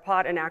fire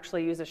pot and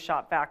actually use a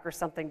shop vac or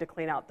something to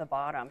clean out the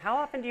bottom? How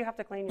often do you have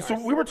to clean yours?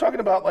 So we were talking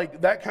about like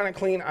that kind of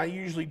clean. I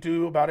usually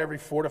do about every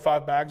 4 to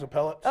 5 bags of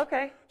pellets.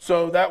 Okay.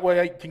 So that way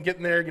I can get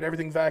in there, get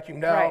everything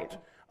vacuumed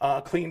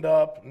out, cleaned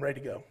up, and ready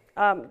to go.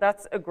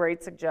 That's a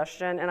great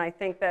suggestion, and I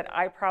think that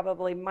I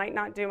probably might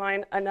not do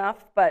mine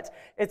enough, but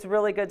it's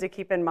really good to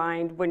keep in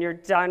mind when you're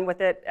done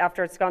with it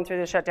after it's gone through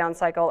the shutdown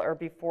cycle or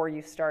before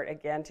you start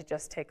again to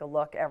just take a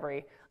look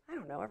every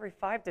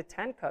 5 to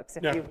 10 cooks.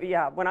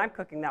 When I'm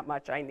cooking that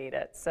much, I need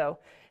it. So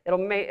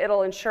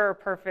it'll ensure a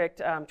perfect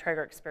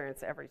Traeger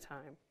experience every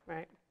time,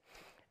 right?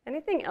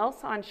 Anything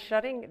else on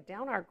shutting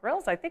down our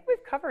grills? I think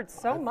we've covered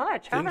so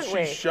much, haven't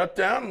we? Shut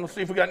down, and let's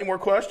see if we got any more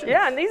questions.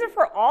 Yeah, and these are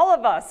for all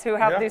of us who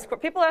have these.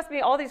 People ask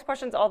me all these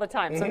questions all the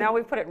time, so now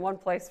we put it in one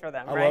place for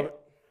them, I right? love it.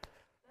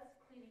 Best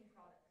cleaning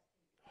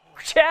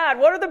products. Chad,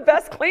 what are the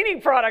best cleaning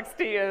products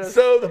to use?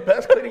 So the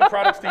best cleaning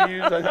products to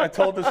use, I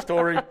told this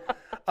story.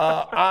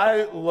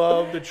 I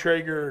love the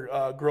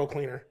Traeger grill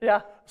cleaner.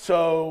 Yeah.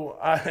 So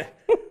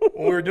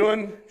when we were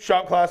doing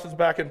shop classes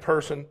back in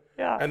person,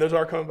 Yeah. and those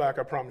are coming back,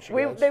 I promise you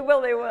guys. They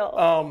will.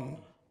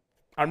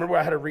 I remember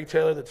I had a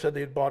retailer that said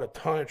they had bought a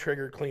ton of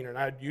Traeger cleaner, and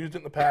I had used it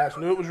in the past,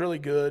 knew it was really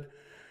good,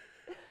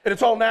 and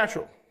it's all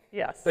natural.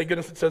 Yes. Thank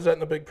goodness it says that in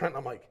the big print.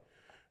 I'm like,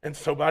 and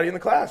somebody in the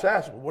class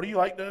asked, well, what do you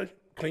like to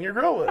clean your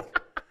grill with?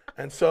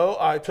 And so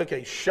I took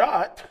a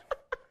shot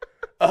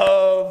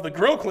of the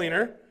grill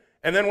cleaner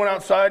and then went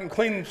outside and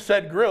cleaned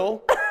said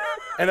grill.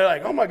 And they're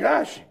like, oh my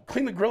gosh, you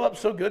cleaned the grill up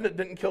so good it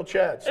didn't kill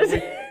Chad. So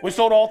we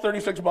sold all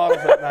 36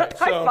 bottles that night.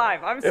 High So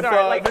five, I'm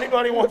sorry. if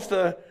anybody wants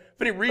to,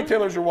 if any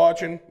retailers are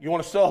watching, you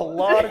want to sell a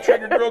lot of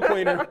Traeger grill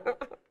cleaner,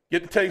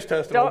 get the taste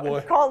tested, old boy.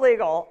 Don't call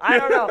legal. I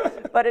don't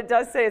know, but it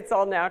does say it's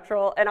all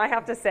natural. And I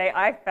have to say,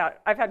 I've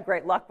had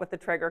great luck with the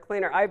Traeger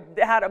cleaner. I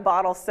had a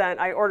bottle sent.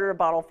 I ordered a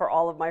bottle for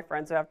all of my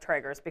friends who have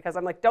Traegers because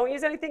I'm like, don't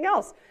use anything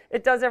else.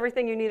 It does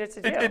everything you need it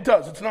to do. It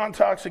does. It's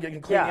non-toxic. It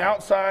can clean the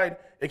outside.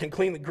 It can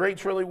clean the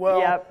grates really well.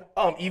 Yep.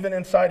 Even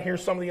inside here,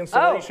 some of the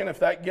insulation, if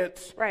that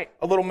gets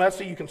a little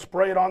messy, you can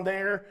spray it on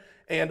there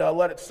and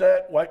let it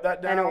set, wipe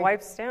that down. And it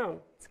wipes down.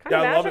 It's kind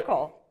of magical.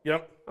 Love it.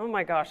 Yep. Oh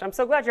my gosh, I'm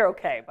so glad you're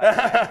okay.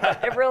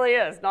 But it really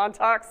is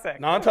non-toxic.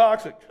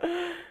 Non-toxic.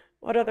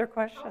 What other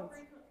questions?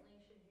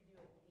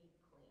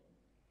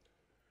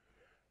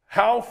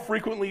 How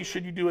frequently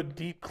should you do a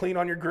deep clean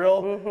on your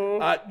grill?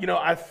 Mm-hmm.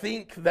 I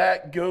think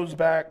that goes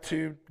back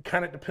to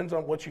kind of depends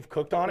on what you've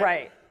cooked on it.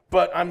 Right.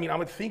 But I mean, I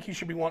would think you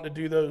should be wanting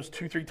to do those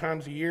 2-3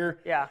 times a year.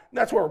 Yeah. And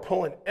that's where we're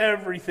pulling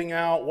everything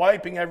out,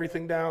 wiping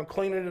everything down,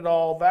 cleaning it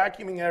all,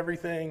 vacuuming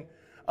everything.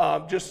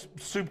 Just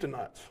soup to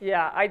nuts.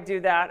 Yeah, I do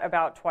that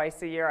about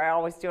twice a year. I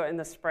always do it in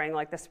the spring,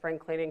 like the spring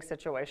cleaning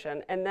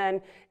situation. And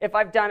then if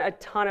I've done a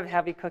ton of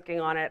heavy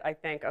cooking on it, I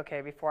think, okay,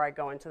 before I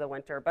go into the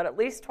winter, but at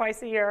least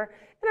twice a year.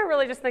 And I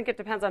really just think it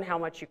depends on how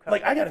much you cook.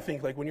 Like, I got to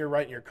think, like, when you're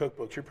writing your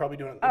cookbooks, you're probably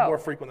doing it more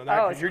frequent than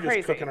that because you're crazy.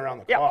 just cooking around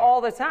the clock. Yeah,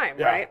 all the time,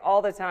 right?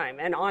 All the time,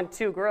 and on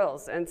 2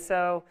 grills. And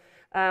so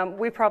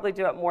we probably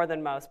do it more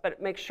than most, but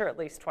make sure at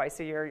least twice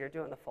a year you're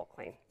doing the full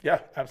clean. Yeah,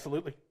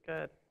 absolutely.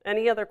 Good.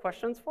 Any other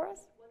questions for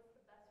us?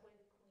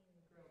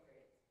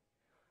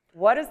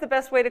 What is the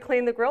best way to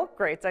clean the grill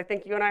grates? I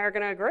think you and I are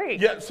going to agree.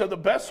 Yeah, so the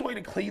best way to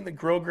clean the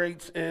grill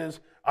grates is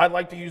I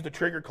like to use the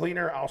Traeger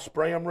cleaner. I'll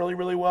spray them really,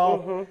 really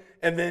well.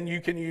 And then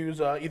you can use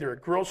either a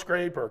grill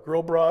scrape or a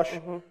grill brush,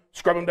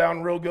 scrub them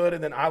down real good.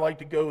 And then I like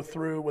to go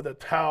through with a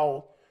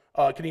towel.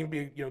 It can even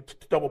be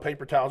double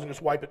paper towels and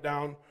just wipe it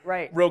down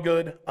real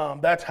good.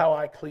 That's how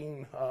I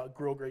clean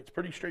grill grates.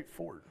 Pretty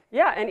straightforward.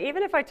 Yeah, and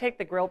even if I take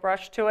the grill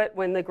brush to it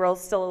when the grill's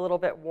still a little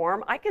bit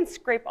warm, I can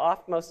scrape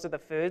off most of the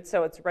food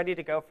so it's ready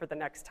to go for the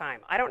next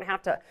time. I don't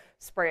have to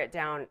spray it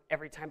down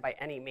every time by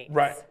any means.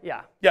 Right.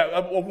 Yeah. Yeah,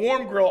 a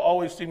warm grill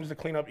always seems to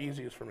clean up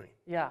easiest for me.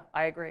 Yeah,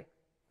 I agree.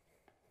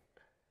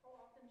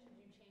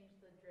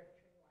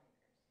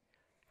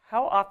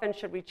 How often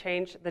should we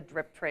change the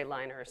drip tray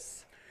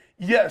liners?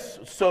 Yes,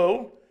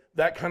 so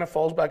that kind of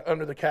falls back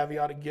under the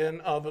caveat again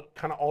of it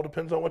kind of all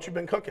depends on what you've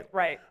been cooking.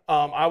 Right.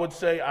 I would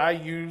say I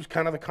use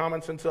kind of the common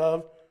sense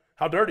of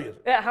how dirty is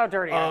it? Yeah, how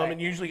dirty are they?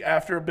 And usually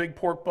after a big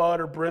pork butt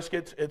or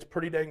briskets, it's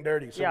pretty dang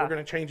dirty. So we're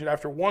going to change it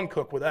after one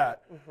cook with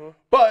that.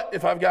 But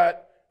if I've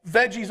got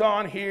veggies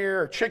on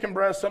here or chicken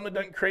breast, something that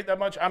doesn't create that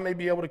much, I may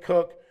be able to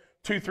cook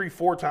 2, 3,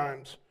 4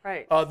 times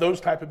those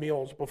type of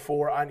meals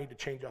before I need to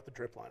change out the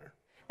drip liner.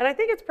 And I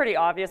think it's pretty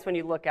obvious when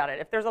you look at it.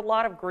 If there's a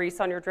lot of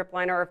grease on your drip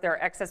liner or if there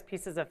are excess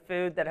pieces of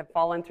food that have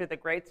fallen through the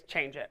grates,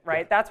 change it,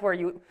 right? That's where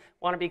you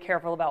want to be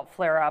careful about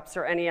flare-ups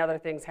or any other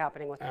things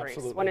happening with grease.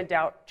 When in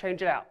doubt,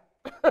 change it out.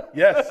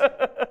 Yes. I've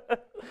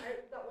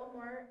got one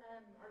more. Are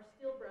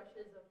steel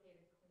brushes okay to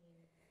clean the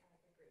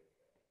grates with?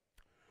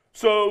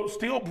 So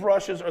steel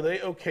brushes, are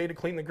they okay to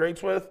clean the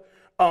grates with?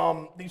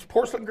 These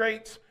porcelain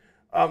grates,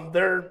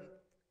 they're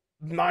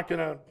not going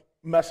to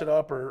mess it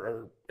up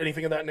or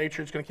anything of that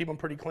nature. It's going to keep them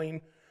pretty clean.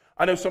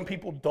 I know some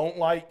people don't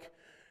like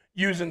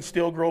using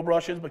steel grill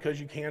brushes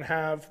because you can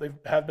there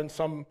have been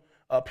some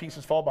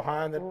pieces fall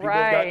behind that people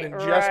have gotten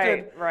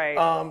ingested.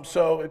 Right.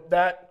 So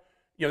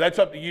that's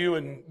up to you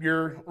and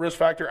your risk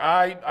factor.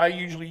 I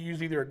usually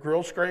use either a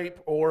grill scrape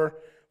or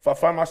if I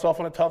find myself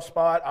in a tough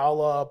spot,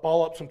 I'll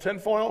ball up some tin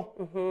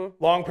foil,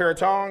 long pair of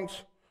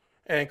tongs,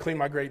 and clean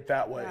my grate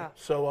that way. Yeah.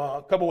 So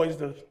a couple ways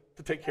to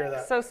take care of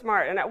that. So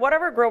smart. And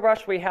whatever grill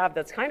brush we have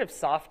that's kind of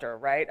softer,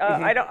 right?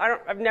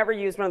 I've never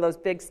used one of those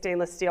big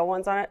stainless steel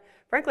ones on it.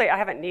 Frankly, I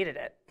haven't needed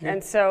it.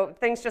 And so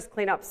things just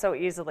clean up so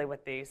easily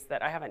with these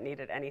that I haven't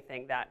needed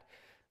anything that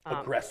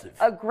aggressive.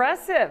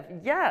 Aggressive.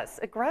 Yes,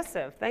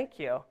 aggressive. Thank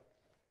you.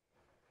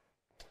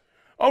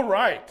 All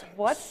right.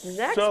 What's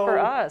next for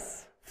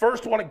us?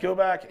 First, I want to go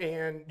back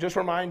and just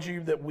remind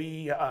you that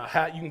you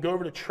can go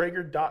over to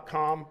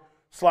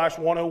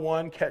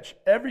Traeger.com/101, catch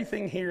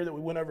everything here that we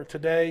went over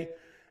today,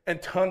 and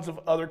tons of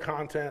other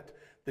content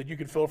that you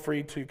can feel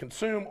free to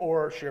consume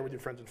or share with your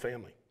friends and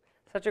family.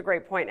 Such a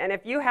great point. And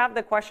if you have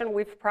the question,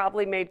 we've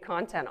probably made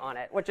content on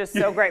it, which is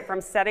so great,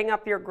 from setting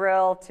up your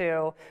grill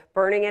to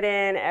burning it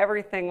in,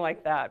 everything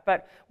like that.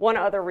 But one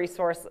other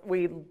resource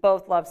we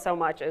both love so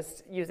much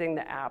is using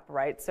the app,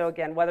 right? So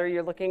again, whether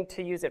you're looking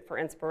to use it for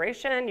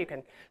inspiration, you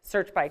can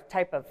search by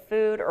type of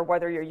food, or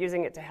whether you're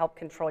using it to help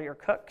control your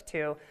cook,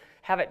 to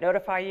have it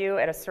notify you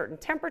at a certain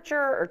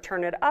temperature or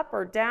turn it up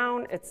or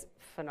down. It's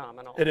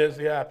phenomenal. It is.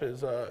 The app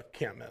is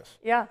can't miss.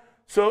 Yeah.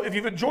 So if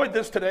you've enjoyed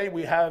this today,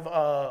 we have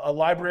a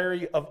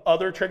library of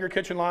other Traeger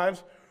Kitchen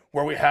Lives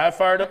where we have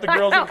fired up the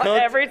grills and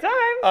cooked. Every time.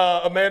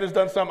 Amanda's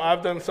done some,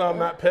 I've done some,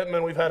 Matt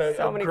Pittman. We've had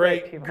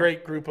a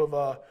great group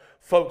of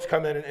folks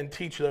come in and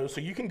teach those.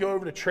 So you can go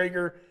over to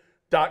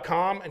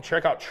Traeger.com and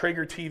check out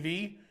Traeger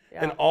TV,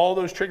 and all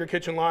those Traeger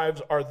Kitchen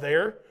Lives are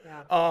there.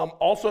 Yeah.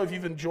 Also, if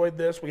you've enjoyed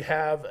this, we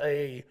have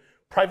a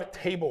private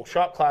table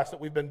shop class that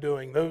we've been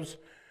doing. Those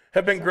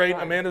have been great.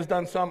 Fun. Amanda's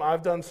done some,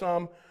 I've done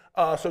some.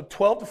 So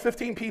 12 to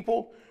 15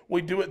 people.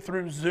 We do it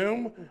through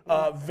Zoom.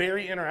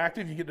 Very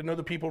interactive. You get to know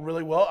the people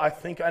really well. I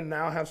think I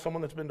now have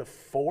someone that's been to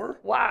 4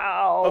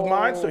 of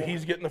mine, so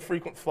he's getting the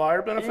frequent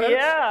flyer benefits.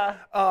 Yeah.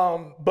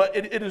 But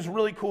it is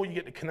really cool. You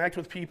get to connect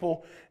with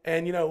people.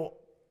 And, you know,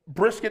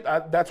 brisket,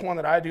 that's one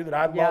that I do that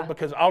I love,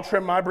 because I'll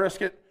trim my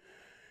brisket.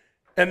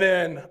 And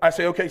then I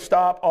say, okay,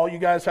 stop. All you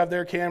guys have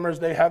their cameras.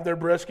 They have their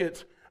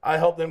briskets. I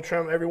help them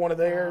trim every one of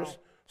theirs. Wow.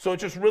 So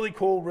it's just really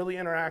cool, really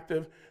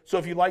interactive. So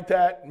if you like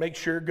that, make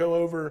sure go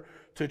over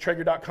to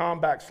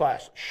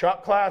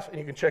Traeger.com/shop class, and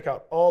you can check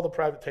out all the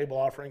private table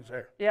offerings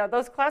there. Yeah,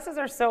 those classes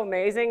are so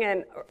amazing,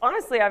 and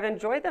honestly, I've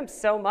enjoyed them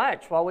so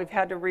much while we've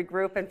had to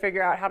regroup and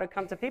figure out how to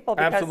come to people.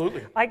 Because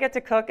Absolutely. I get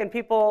to cook, and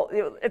people,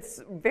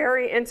 it's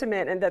very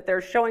intimate in that they're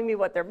showing me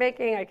what they're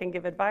making, I can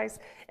give advice,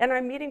 and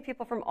I'm meeting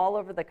people from all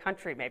over the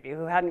country maybe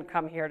who hadn't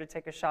come here to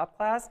take a shop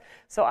class.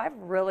 So I've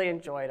really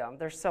enjoyed them.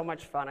 They're so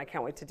much fun. I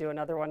can't wait to do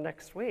another one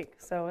next week.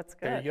 So it's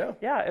good. There you go.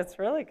 Yeah, it's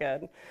really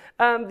good.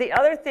 The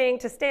other thing,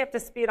 to stay up to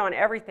speed on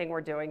everything we're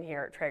doing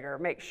here at Traeger,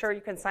 make sure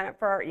you can sign up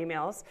for our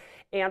emails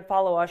and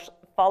follow us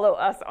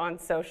on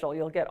social.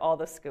 You'll get all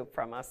the scoop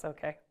from us,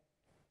 okay?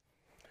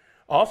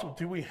 Awesome.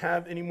 Do we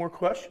have any more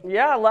questions?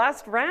 Yeah,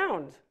 last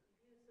round. So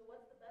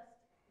what's the best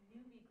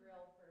newbie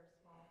grill for a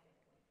small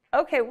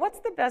family? Okay, what's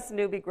the best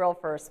newbie grill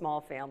for a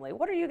small family?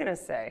 What are you going to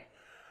say?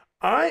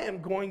 I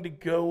am going to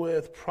go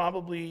with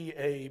probably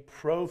a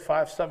Pro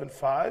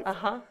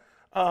 575.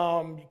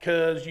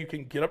 Because you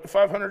can get up to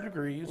 500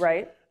 degrees.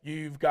 Right.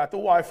 You've got the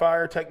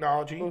WiFIRE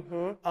technology,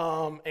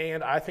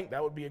 and I think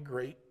that would be a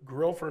great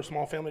grill for a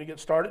small family to get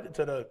started. It's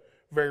at a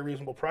very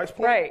reasonable price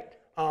point. Right.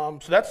 So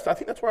I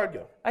think that's where I'd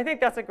go. I think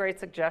that's a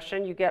great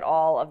suggestion. You get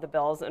all of the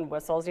bells and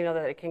whistles, you know,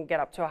 that it can get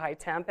up to a high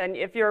temp. And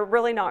if you're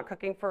really not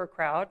cooking for a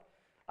crowd,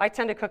 I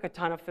tend to cook a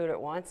ton of food at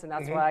once, and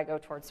that's why I go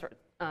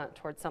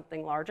towards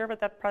something larger, but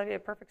that'd probably be a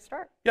perfect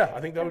start. Yeah,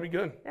 I think that would be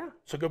good. Yeah.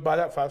 So go buy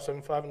that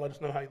 575 and let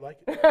us know how you like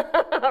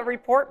it.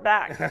 Report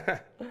back.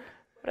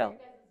 What else?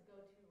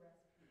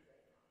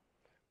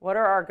 What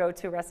are our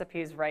go-to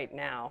recipes right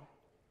now?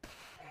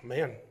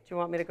 Man. Do you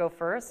want me to go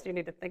first? You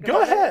need to think Go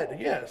about ahead, it?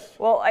 yes.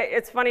 Well,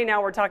 it's funny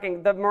now we're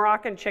talking, the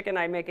Moroccan chicken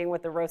I'm making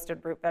with the roasted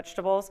root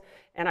vegetables,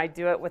 and I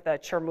do it with a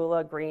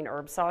chermoula green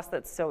herb sauce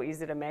that's so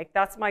easy to make.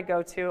 That's my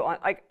go-to.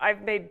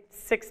 I've made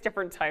 6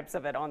 different types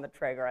of it on the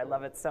Traeger. I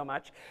love it so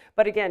much.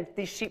 But again,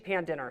 these sheet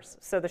pan dinners.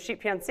 So the sheet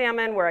pan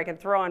salmon, where I can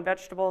throw on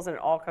vegetables and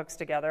it all cooks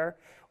together,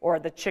 or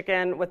the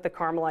chicken with the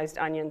caramelized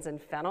onions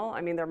and fennel.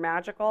 I mean, they're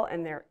magical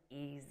and they're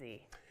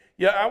easy.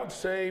 Yeah, I would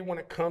say when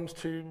it comes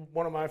to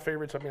one of my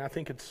favorites, I mean, I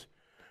think it's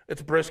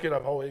brisket.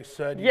 I've always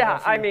said.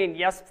 Yeah, I mean,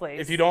 yes, please.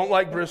 If you don't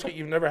like brisket,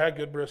 you've never had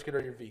good brisket, or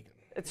you're vegan.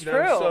 It's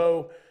true.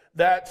 So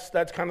that's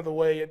kind of the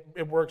way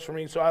it works for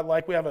me. So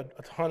we have a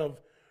ton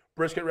of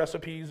brisket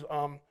recipes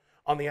on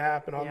the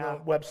app and on the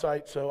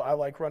website. So I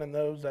like running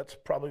those. That's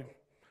probably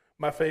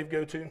my fave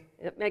go-to.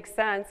 It makes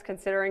sense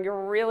considering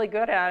you're really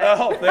good at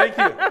it. Oh, thank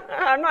you.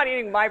 I'm not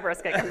eating my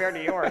brisket compared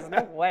to yours.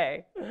 No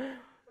way.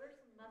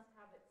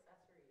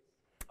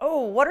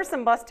 Oh, what are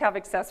some must-have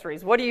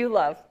accessories? What do you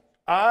love?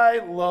 I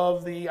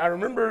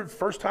remember the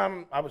first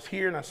time I was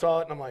here and I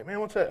saw it, and I'm like,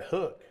 man, what's that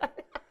hook?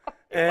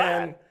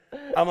 And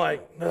I'm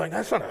like, they're like,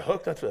 that's not a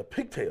hook, that's a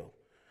pigtail.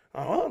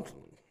 Oh, it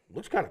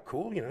looks kind of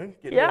cool, you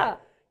know.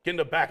 Getting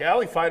a back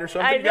alley fight or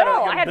something. I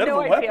know, I had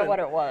no idea what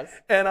it was.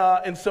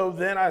 And so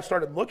then I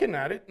started looking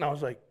at it, and I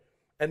was like,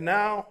 and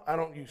now I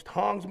don't use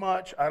tongs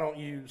much, I don't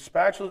use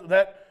spatulas.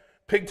 That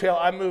pigtail,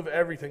 I move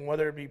everything,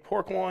 whether it be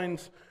pork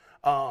loins,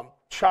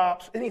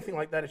 chops, anything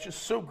like that. It's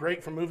just so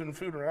great for moving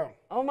food around.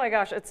 Oh my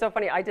gosh, it's so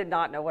funny. I did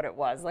not know what it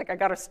was. Like, I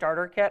got a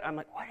starter kit. I'm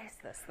like, what is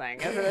this thing?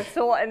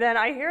 And then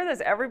I hear this.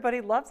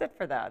 Everybody loves it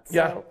for that. So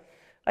yeah.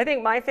 I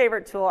think my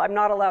favorite tool, I'm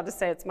not allowed to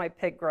say it's my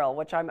pig grill,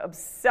 which I'm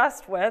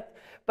obsessed with,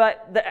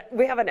 but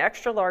we have an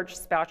extra large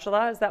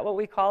spatula. Is that what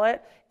we call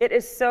it? It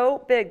is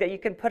so big that you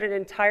can put an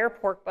entire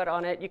pork butt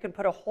on it. You can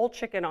put a whole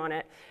chicken on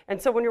it. And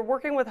so when you're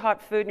working with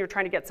hot food and you're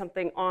trying to get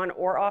something on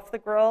or off the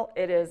grill,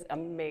 it is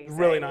amazing.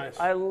 Really nice.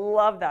 I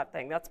love that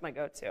thing. That's my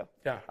go-to.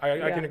 Yeah,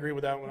 I can agree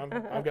with that one.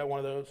 I've got one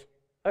of those.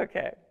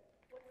 Okay.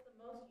 What's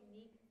the most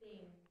unique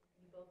thing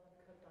you've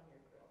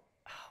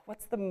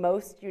What's the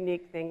most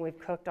unique thing we've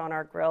cooked on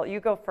our grill? You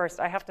go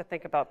first. I have to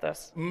think about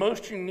this.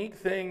 Most unique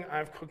thing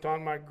I've cooked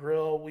on my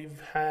grill, we've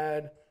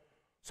had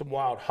some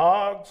wild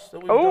hogs that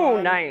we've Oh,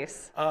 done.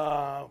 nice.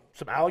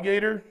 Some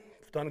alligator.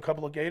 We've done a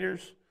couple of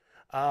gators.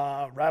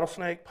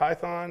 Rattlesnake,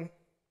 python.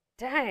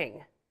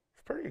 Dang.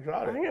 It's pretty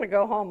exotic. I'm going to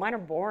go home. Mine are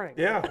boring.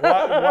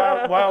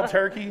 Yeah, wild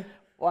turkey.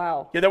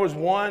 Wow. Yeah, there was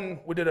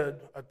one. We did a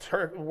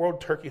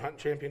World Turkey Hunt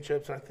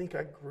Championships, and I think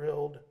I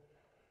grilled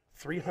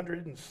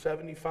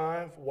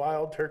 375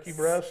 wild turkey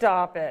breasts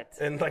Stop it.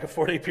 in like a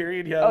 4-day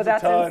period. Yeah, it Oh, was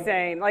that's a ton.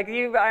 insane. Like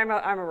I'm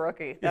a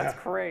rookie. That's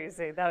Yeah.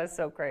 crazy. That is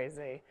so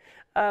crazy.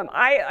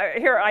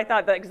 I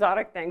thought the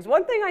exotic things.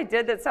 One thing I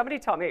did that somebody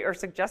taught me or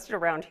suggested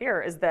around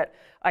here is that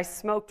I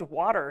smoked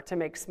water to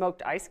make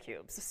smoked ice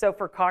cubes. So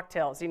for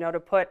cocktails, to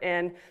put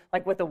in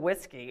like with a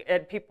whiskey.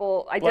 And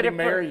I Bloody did it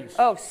Marys.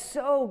 Oh,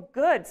 so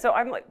good. So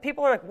I'm like,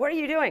 people are like, what are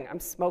you doing? I'm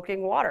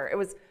smoking water. It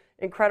was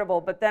incredible.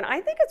 But then I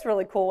think it's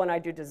really cool when I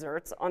do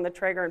desserts on the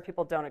Traeger and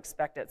people don't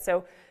expect it.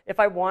 So if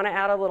I want to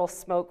add a little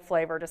smoke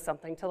flavor to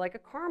something, to like a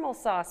caramel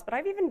sauce, but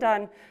I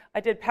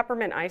did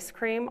peppermint ice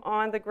cream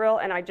on the grill,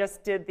 and I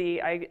just did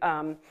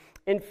I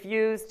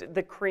infused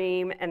the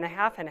cream and the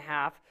half and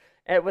half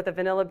with a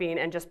vanilla bean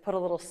and just put a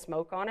little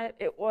smoke on it.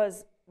 It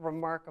was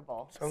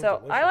remarkable. Sounds So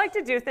delicious. I like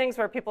to do things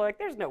where people are like,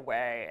 there's no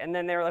way. And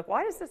then they're like,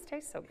 why does this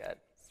taste so good?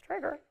 It's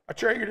Traeger. I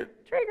Traegered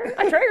it. Traeger.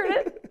 I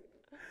Traegered it.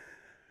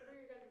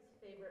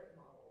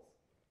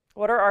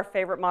 What are our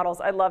favorite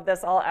models? I love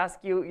this. I'll ask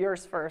you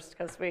yours first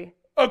because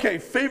Okay,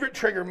 favorite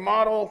Traeger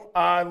model.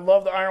 I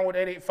love the Ironwood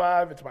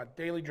 885. It's my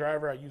daily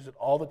driver. I use it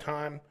all the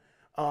time.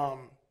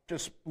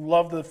 Just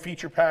love the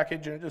feature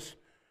package, and just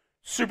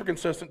super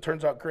consistent.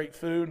 Turns out great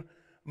food.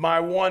 My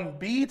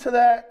 1B to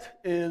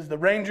that is the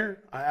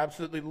Ranger. I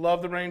absolutely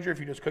love the Ranger. If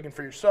you're just cooking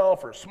for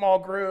yourself or a small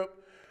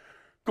group,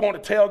 going to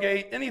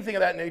tailgate, anything of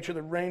that nature,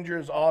 the Ranger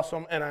is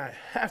awesome. And I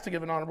have to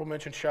give an honorable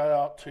mention shout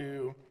out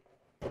to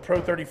the Pro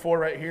 34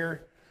 right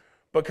here,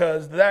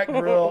 because that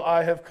grill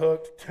I have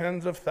cooked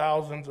tens of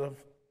thousands of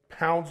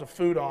pounds of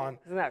food on.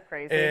 Isn't that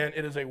crazy? And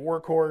it is a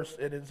workhorse.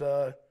 It is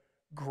a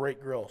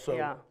great grill. So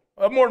Yeah.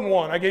 more than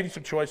one. I gave you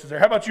some choices there.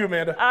 How about you,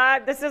 Amanda?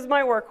 This is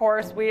my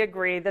workhorse. We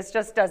agree. This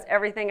just does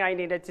everything I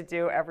needed to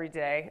do every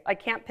day. I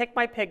can't pick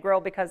my pig grill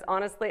because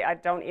honestly, I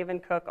don't even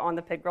cook on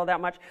the pig grill that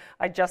much.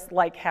 I just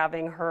like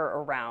having her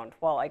around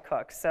while I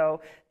cook.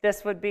 So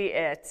this would be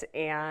it.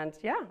 And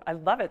yeah, I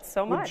love it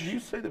so much. Would you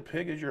say the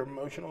pig is your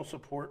emotional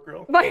support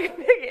grill? My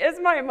pig is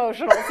my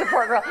emotional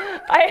support girl.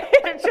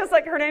 It's just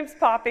like her name's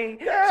Poppy.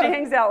 Yeah. She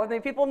hangs out with me.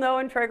 People know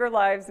in Traeger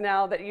Lives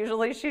now that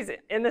usually she's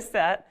in the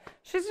set.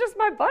 She's just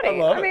my buddy. I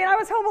love it. mean, I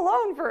was home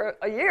alone for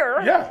a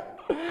year. Yeah.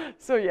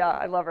 So yeah,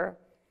 I love her.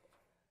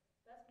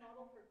 Best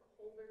model for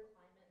colder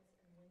climates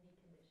and windy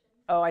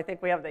conditions? Oh, I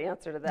think we have the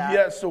answer to that.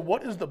 Yeah, so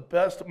what is the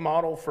best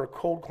model for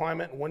cold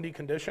climate and windy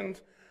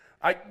conditions?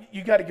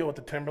 You got to go with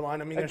the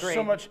Timberline. I mean, there's so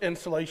Agreed. much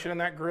insulation in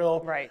that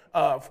grill. Right.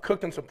 I've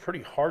cooked in some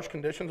pretty harsh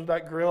conditions with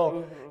that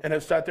grill, and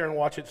have sat there and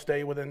watched it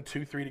stay within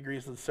 2-3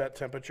 degrees of the set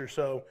temperature.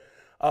 So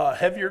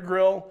heavier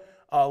grill,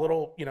 a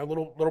little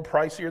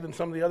pricier than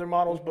some of the other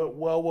models, but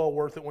well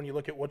worth it when you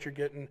look at what you're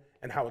getting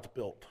and how it's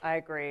built. I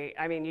agree.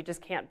 I mean, you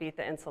just can't beat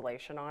the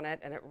insulation on it,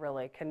 and it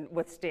really can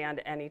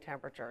withstand any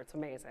temperature. It's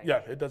amazing. Yeah,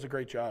 it does a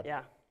great job.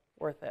 Yeah,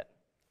 worth it.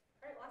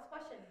 All right, last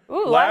question.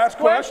 Ooh, Last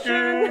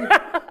question.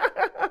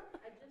 I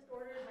just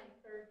ordered my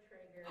third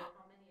Traeger. How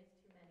many is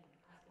too many?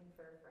 Asking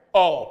for a friend.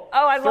 Oh,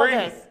 I love 3.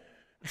 this.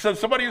 So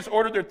somebody has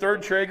ordered their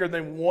third Traeger, and they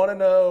want to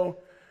know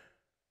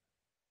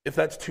if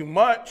that's too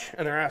much,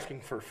 and they're asking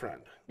for a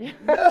friend.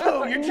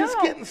 No, you're just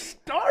No. getting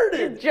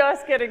started.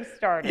 Just getting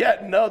started. Yeah,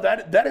 no,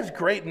 that is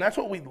great, and that's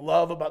what we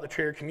love about the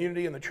Traeger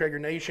community and the Traeger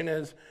Nation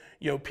is,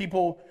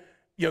 people,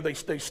 they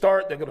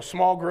start, they go to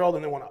small grill,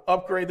 then they want to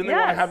upgrade, then they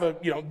want to Yes.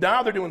 have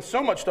now they're doing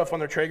so much stuff on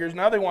their Traegers.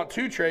 Now they want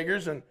 2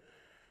 Traegers, and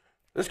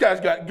this guy's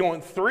got going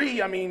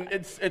 3. I mean,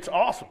 it's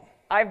awesome.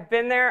 I've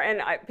been there,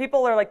 and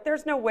people are like,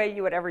 there's no way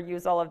you would ever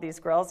use all of these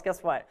grills.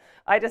 Guess what?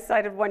 I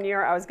decided one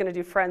year I was going to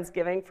do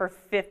Friendsgiving for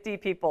 50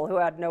 people who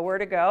had nowhere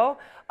to go.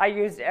 I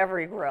used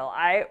every grill.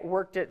 I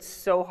worked it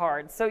so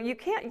hard. So you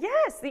can't, you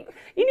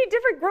need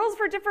different grills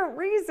for different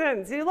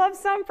reasons. You love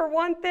some for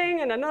one thing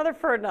and another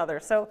for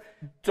another. So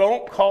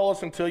Don't call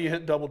us until you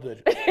hit double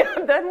digits.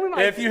 then we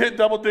might, If you hit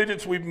double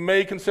digits, we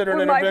may consider an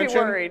We might be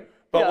intervention. worried.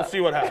 But Yeah. we'll see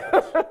what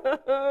happens.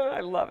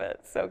 I love it.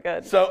 So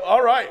good. So,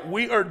 all right,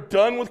 we are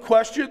done with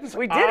questions.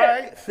 We did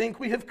I think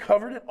we have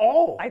covered it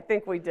all. I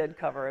think we did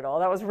cover it all.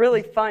 That was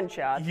really fun,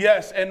 Chad.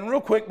 Yes, and real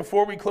quick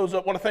before we close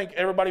up, I want to thank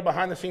everybody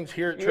behind the scenes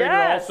here at Traeger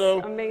Yes,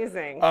 also.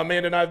 amazing.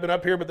 Amanda and I have been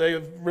up here, but they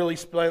have really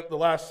spent the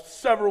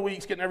last several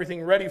weeks getting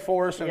everything ready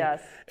for us, and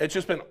Yes. it's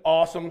just been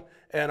awesome,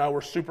 and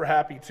we're super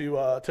happy to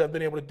have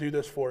been able to do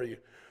this for you.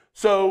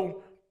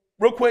 So,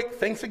 real quick,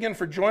 thanks again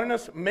for joining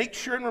us. Make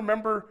sure and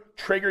remember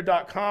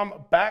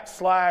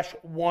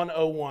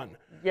Traeger.com/101.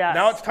 Yes.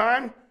 Now it's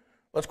time.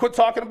 Let's quit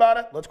talking about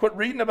it. Let's quit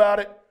reading about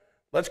it.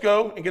 Let's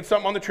go and get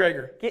something on the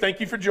Traeger. Thank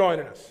you for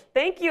joining us.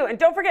 Thank you. And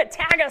don't forget,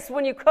 tag us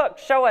when you cook.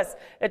 Show us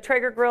at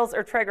Traeger Grills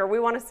or Traeger. We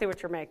want to see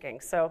what you're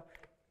making. So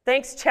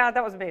Thanks, Chad.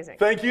 That was amazing.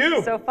 Thank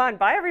you. So fun.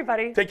 Bye,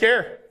 everybody. Take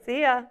care.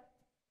 See ya.